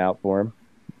an eye out for him.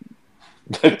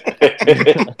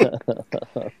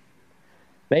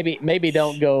 Maybe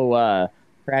don't go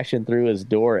crashing through his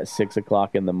door at 6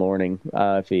 o'clock in the morning.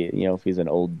 If he's an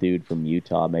old dude from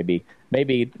Utah, maybe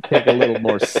take a little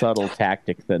more subtle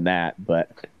tactic than that.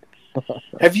 But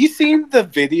have you seen the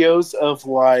videos of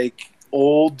like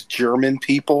old German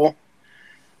people?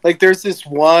 Like, there's this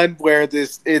one where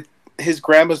his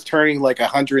grandma's turning like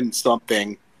 100 and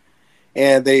something.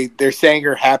 And they're saying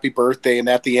her happy birthday, and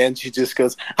at the end she just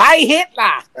goes, "Hi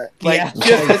Hitler!" Like,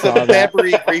 just as a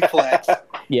memory reflex.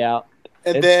 Yeah.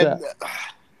 And then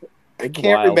I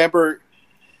can't remember.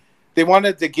 They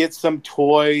wanted to get some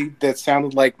toy that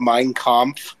sounded like Mein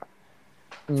Kampf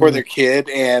for their kid,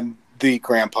 and the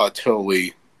grandpa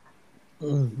totally.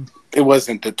 It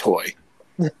wasn't the toy.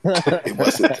 It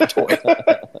wasn't the toy.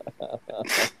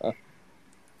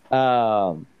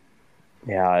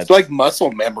 Yeah, it's like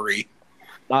muscle memory.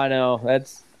 I know,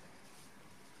 that's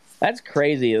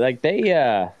crazy. Like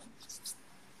they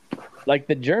like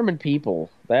the German people,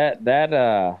 that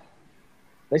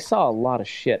they saw a lot of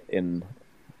shit in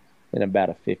about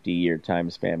a 50-year time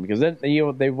span, because then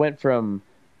they went from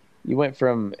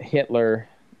Hitler,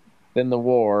 then the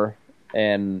war,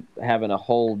 and having a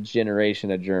whole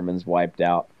generation of Germans wiped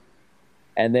out,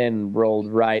 and then rolled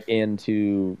right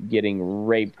into getting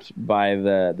raped by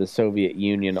the Soviet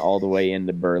Union all the way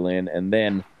into Berlin, and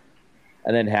then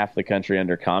half the country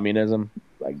under communism.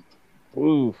 Like,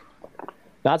 ooh.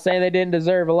 Not saying they didn't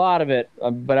deserve a lot of it,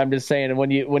 but I'm just saying when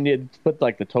you put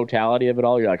like the totality of it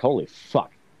all, you're like, holy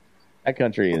fuck, that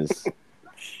country is.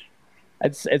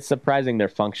 It's surprising they're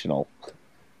functional.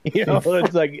 You know,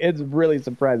 it's really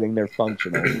surprising they're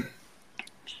functional.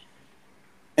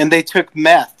 And they took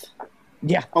meth.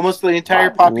 Yeah, almost the entire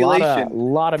population.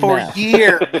 Lot of for meth.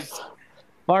 years.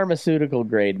 Pharmaceutical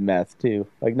grade meth too,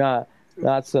 like not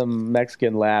some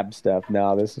Mexican lab stuff.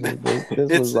 No, this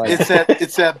was like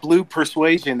it's that blue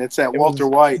persuasion. It's that Walter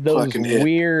White those fucking hit.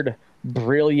 Weird,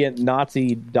 brilliant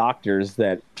Nazi doctors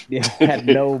that had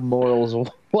no morals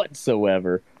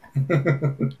whatsoever.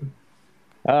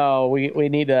 Oh, we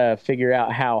need to figure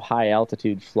out how high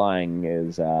altitude flying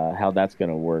is, how that's going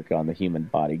to work on the human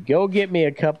body. Go get me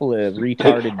a couple of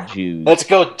retarded Jews. Let's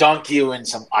go dunk you in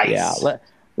some ice. Yeah,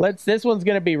 let's. This one's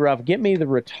going to be rough. Get me the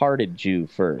retarded Jew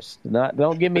first.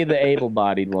 Don't give me the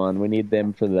able-bodied one. We need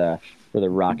them for the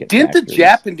rocket. Didn't factories. the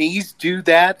Japanese do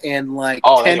that and 10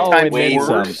 times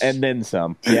worse? And then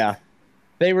some. Yeah,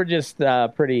 they were just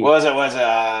pretty. Was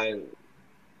it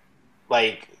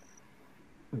like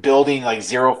building like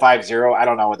 050? I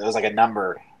don't know what it was, like a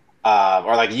number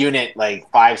or like unit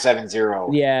like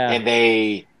 570. Yeah, and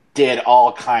they did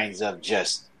all kinds of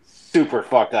just super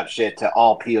fucked up shit to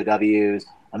all POWs,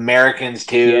 Americans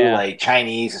too, like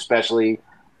Chinese especially.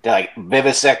 They like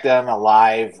vivisect them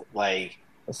alive. Like,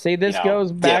 see, this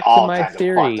goes back to my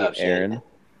theory, Aaron.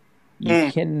 You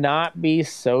cannot be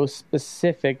so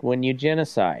specific when you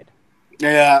genocide.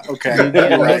 Yeah,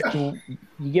 okay.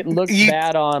 You get looked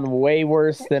bad on way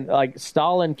worse than, like,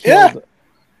 Stalin killed,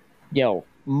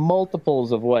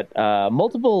 multiples of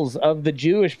the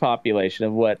Jewish population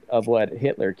of what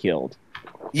Hitler killed.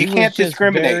 You can't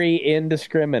discriminate. Very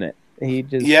indiscriminate. He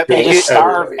just they just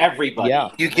starve everybody.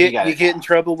 Yeah, you get in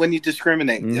trouble when you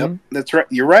discriminate. Mm-hmm. Yep, that's right.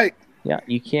 You're right. Yeah,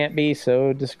 you can't be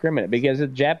so discriminate, because the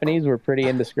Japanese were pretty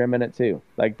indiscriminate too.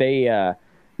 Like they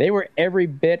were every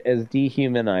bit as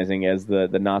dehumanizing as the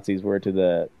Nazis were to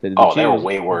the Jews. They were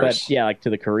way worse. But yeah, like to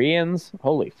the Koreans,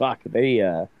 holy fuck, they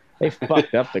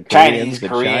fucked up the Koreans,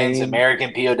 Chinese,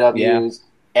 American POWs,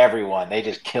 everyone. They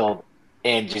just killed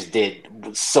and just did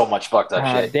so much fucked up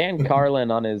shit. Dan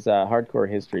Carlin on his Hardcore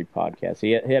History podcast,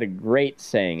 he had a great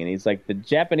saying, and he's like, the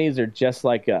Japanese are just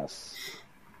like us,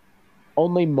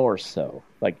 only more so.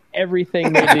 Like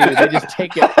everything they do, they just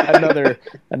take it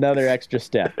another extra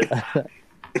step.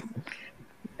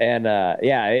 And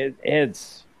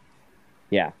it's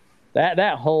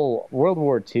that whole World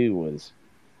War II was,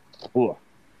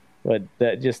 but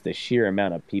just the sheer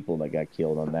amount of people that got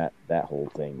killed on that whole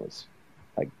thing was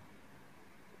like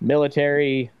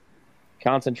military,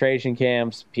 concentration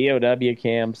camps, POW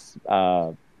camps,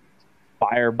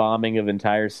 firebombing of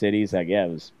entire cities. Like, yeah,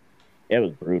 it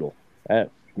was brutal.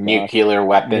 Nuclear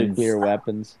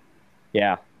weapons.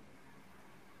 Yeah.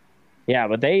 Yeah,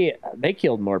 but they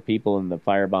killed more people in the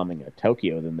firebombing of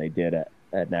Tokyo than they did at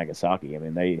Nagasaki. I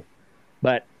mean,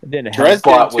 but it didn't help.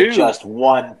 But with just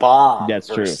one bomb. That's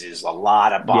versus a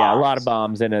lot of bombs. Yeah, a lot of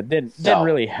bombs, and it didn't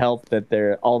really help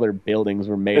that all their buildings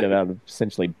were made out of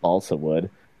essentially balsa wood.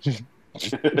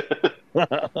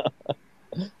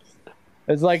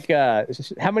 It's like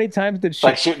how many times did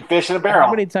like shooting fish in a barrel?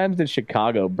 How many times did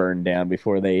Chicago burn down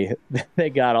before they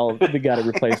got it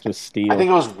replaced with steel? I think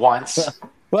it was once.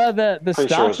 Well, the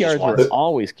stockyards were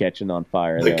always catching on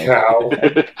fire. The cow.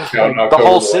 The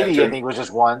whole city, I think, was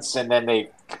just once, and then they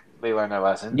learned their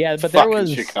lesson. Yeah, but there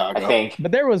was Chicago. I think.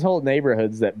 But there was whole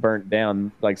neighborhoods that burnt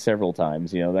down like several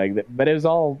times. You know, like but it was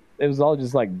all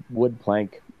just like wood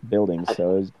plank buildings.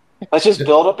 So it was. Let's just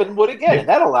build up in wood again, and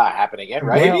that'll happen again,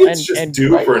 right? Maybe it's just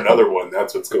due for another one.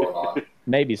 That's what's going on.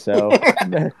 Maybe so.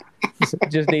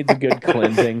 Just needs a good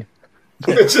cleansing.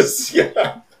 Just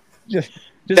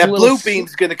that blue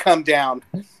beam's going to come down.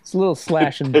 It's a little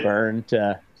slash and burn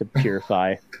to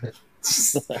purify.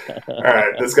 All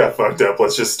right, this got fucked up.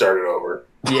 Let's just start it over.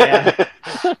 Yeah.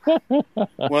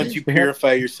 Why don't you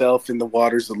purify yourself in the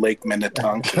waters of Lake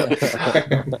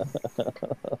Minnetonka?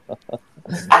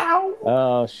 Ow!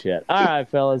 Oh, shit. All right,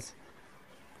 fellas.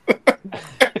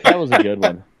 That was a good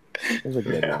one. It was a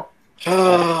good one.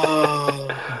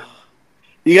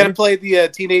 You got to play the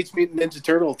Teenage Mutant Ninja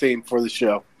Turtle theme for the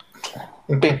show.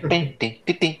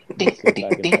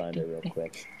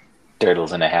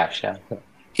 half show.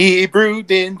 Hebrew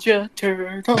Ninja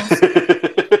Turtles.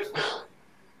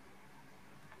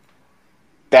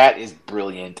 That is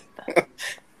brilliant.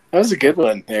 That was a good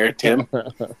one there, Tim.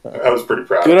 I was pretty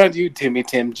proud. Good on you, Timmy,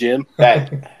 Tim, Jim.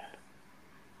 That.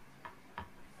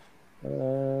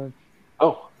 Oh,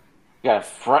 you got a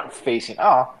front facing.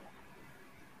 Oh.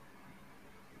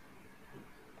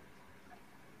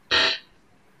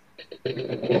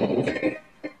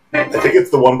 I think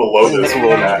it's the one below this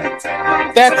one.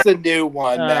 That's the new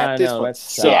one, Matt. This no, one that's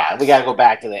sucks. Yeah, we got to go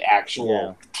back to the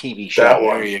actual TV show. That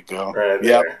one. There you go. Right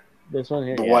Yep. there. This one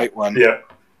here. The yeah. white one.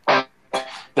 Yep.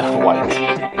 The white.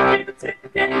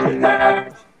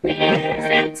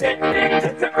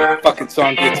 Fucking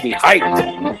song gets me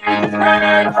hyped.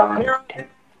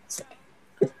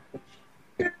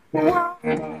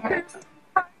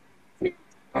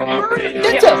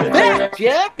 It's a bat,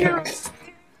 Jack.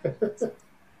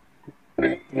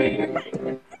 Bring you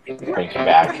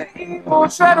back.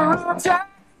 It's a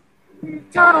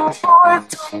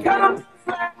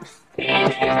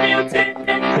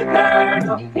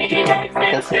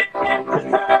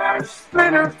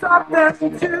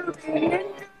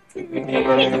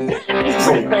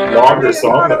longer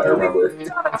song than I remember.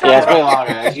 Yeah, it's way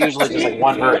longer. It's usually just like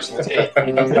one verse. That's it. I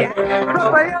didn't know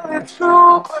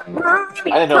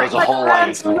there was a whole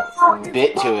like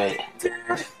bit to it.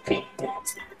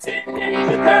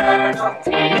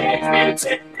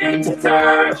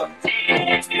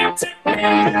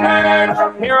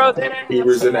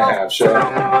 Hebews in a half show.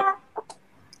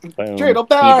 Dreidel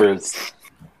Power. Hebrews.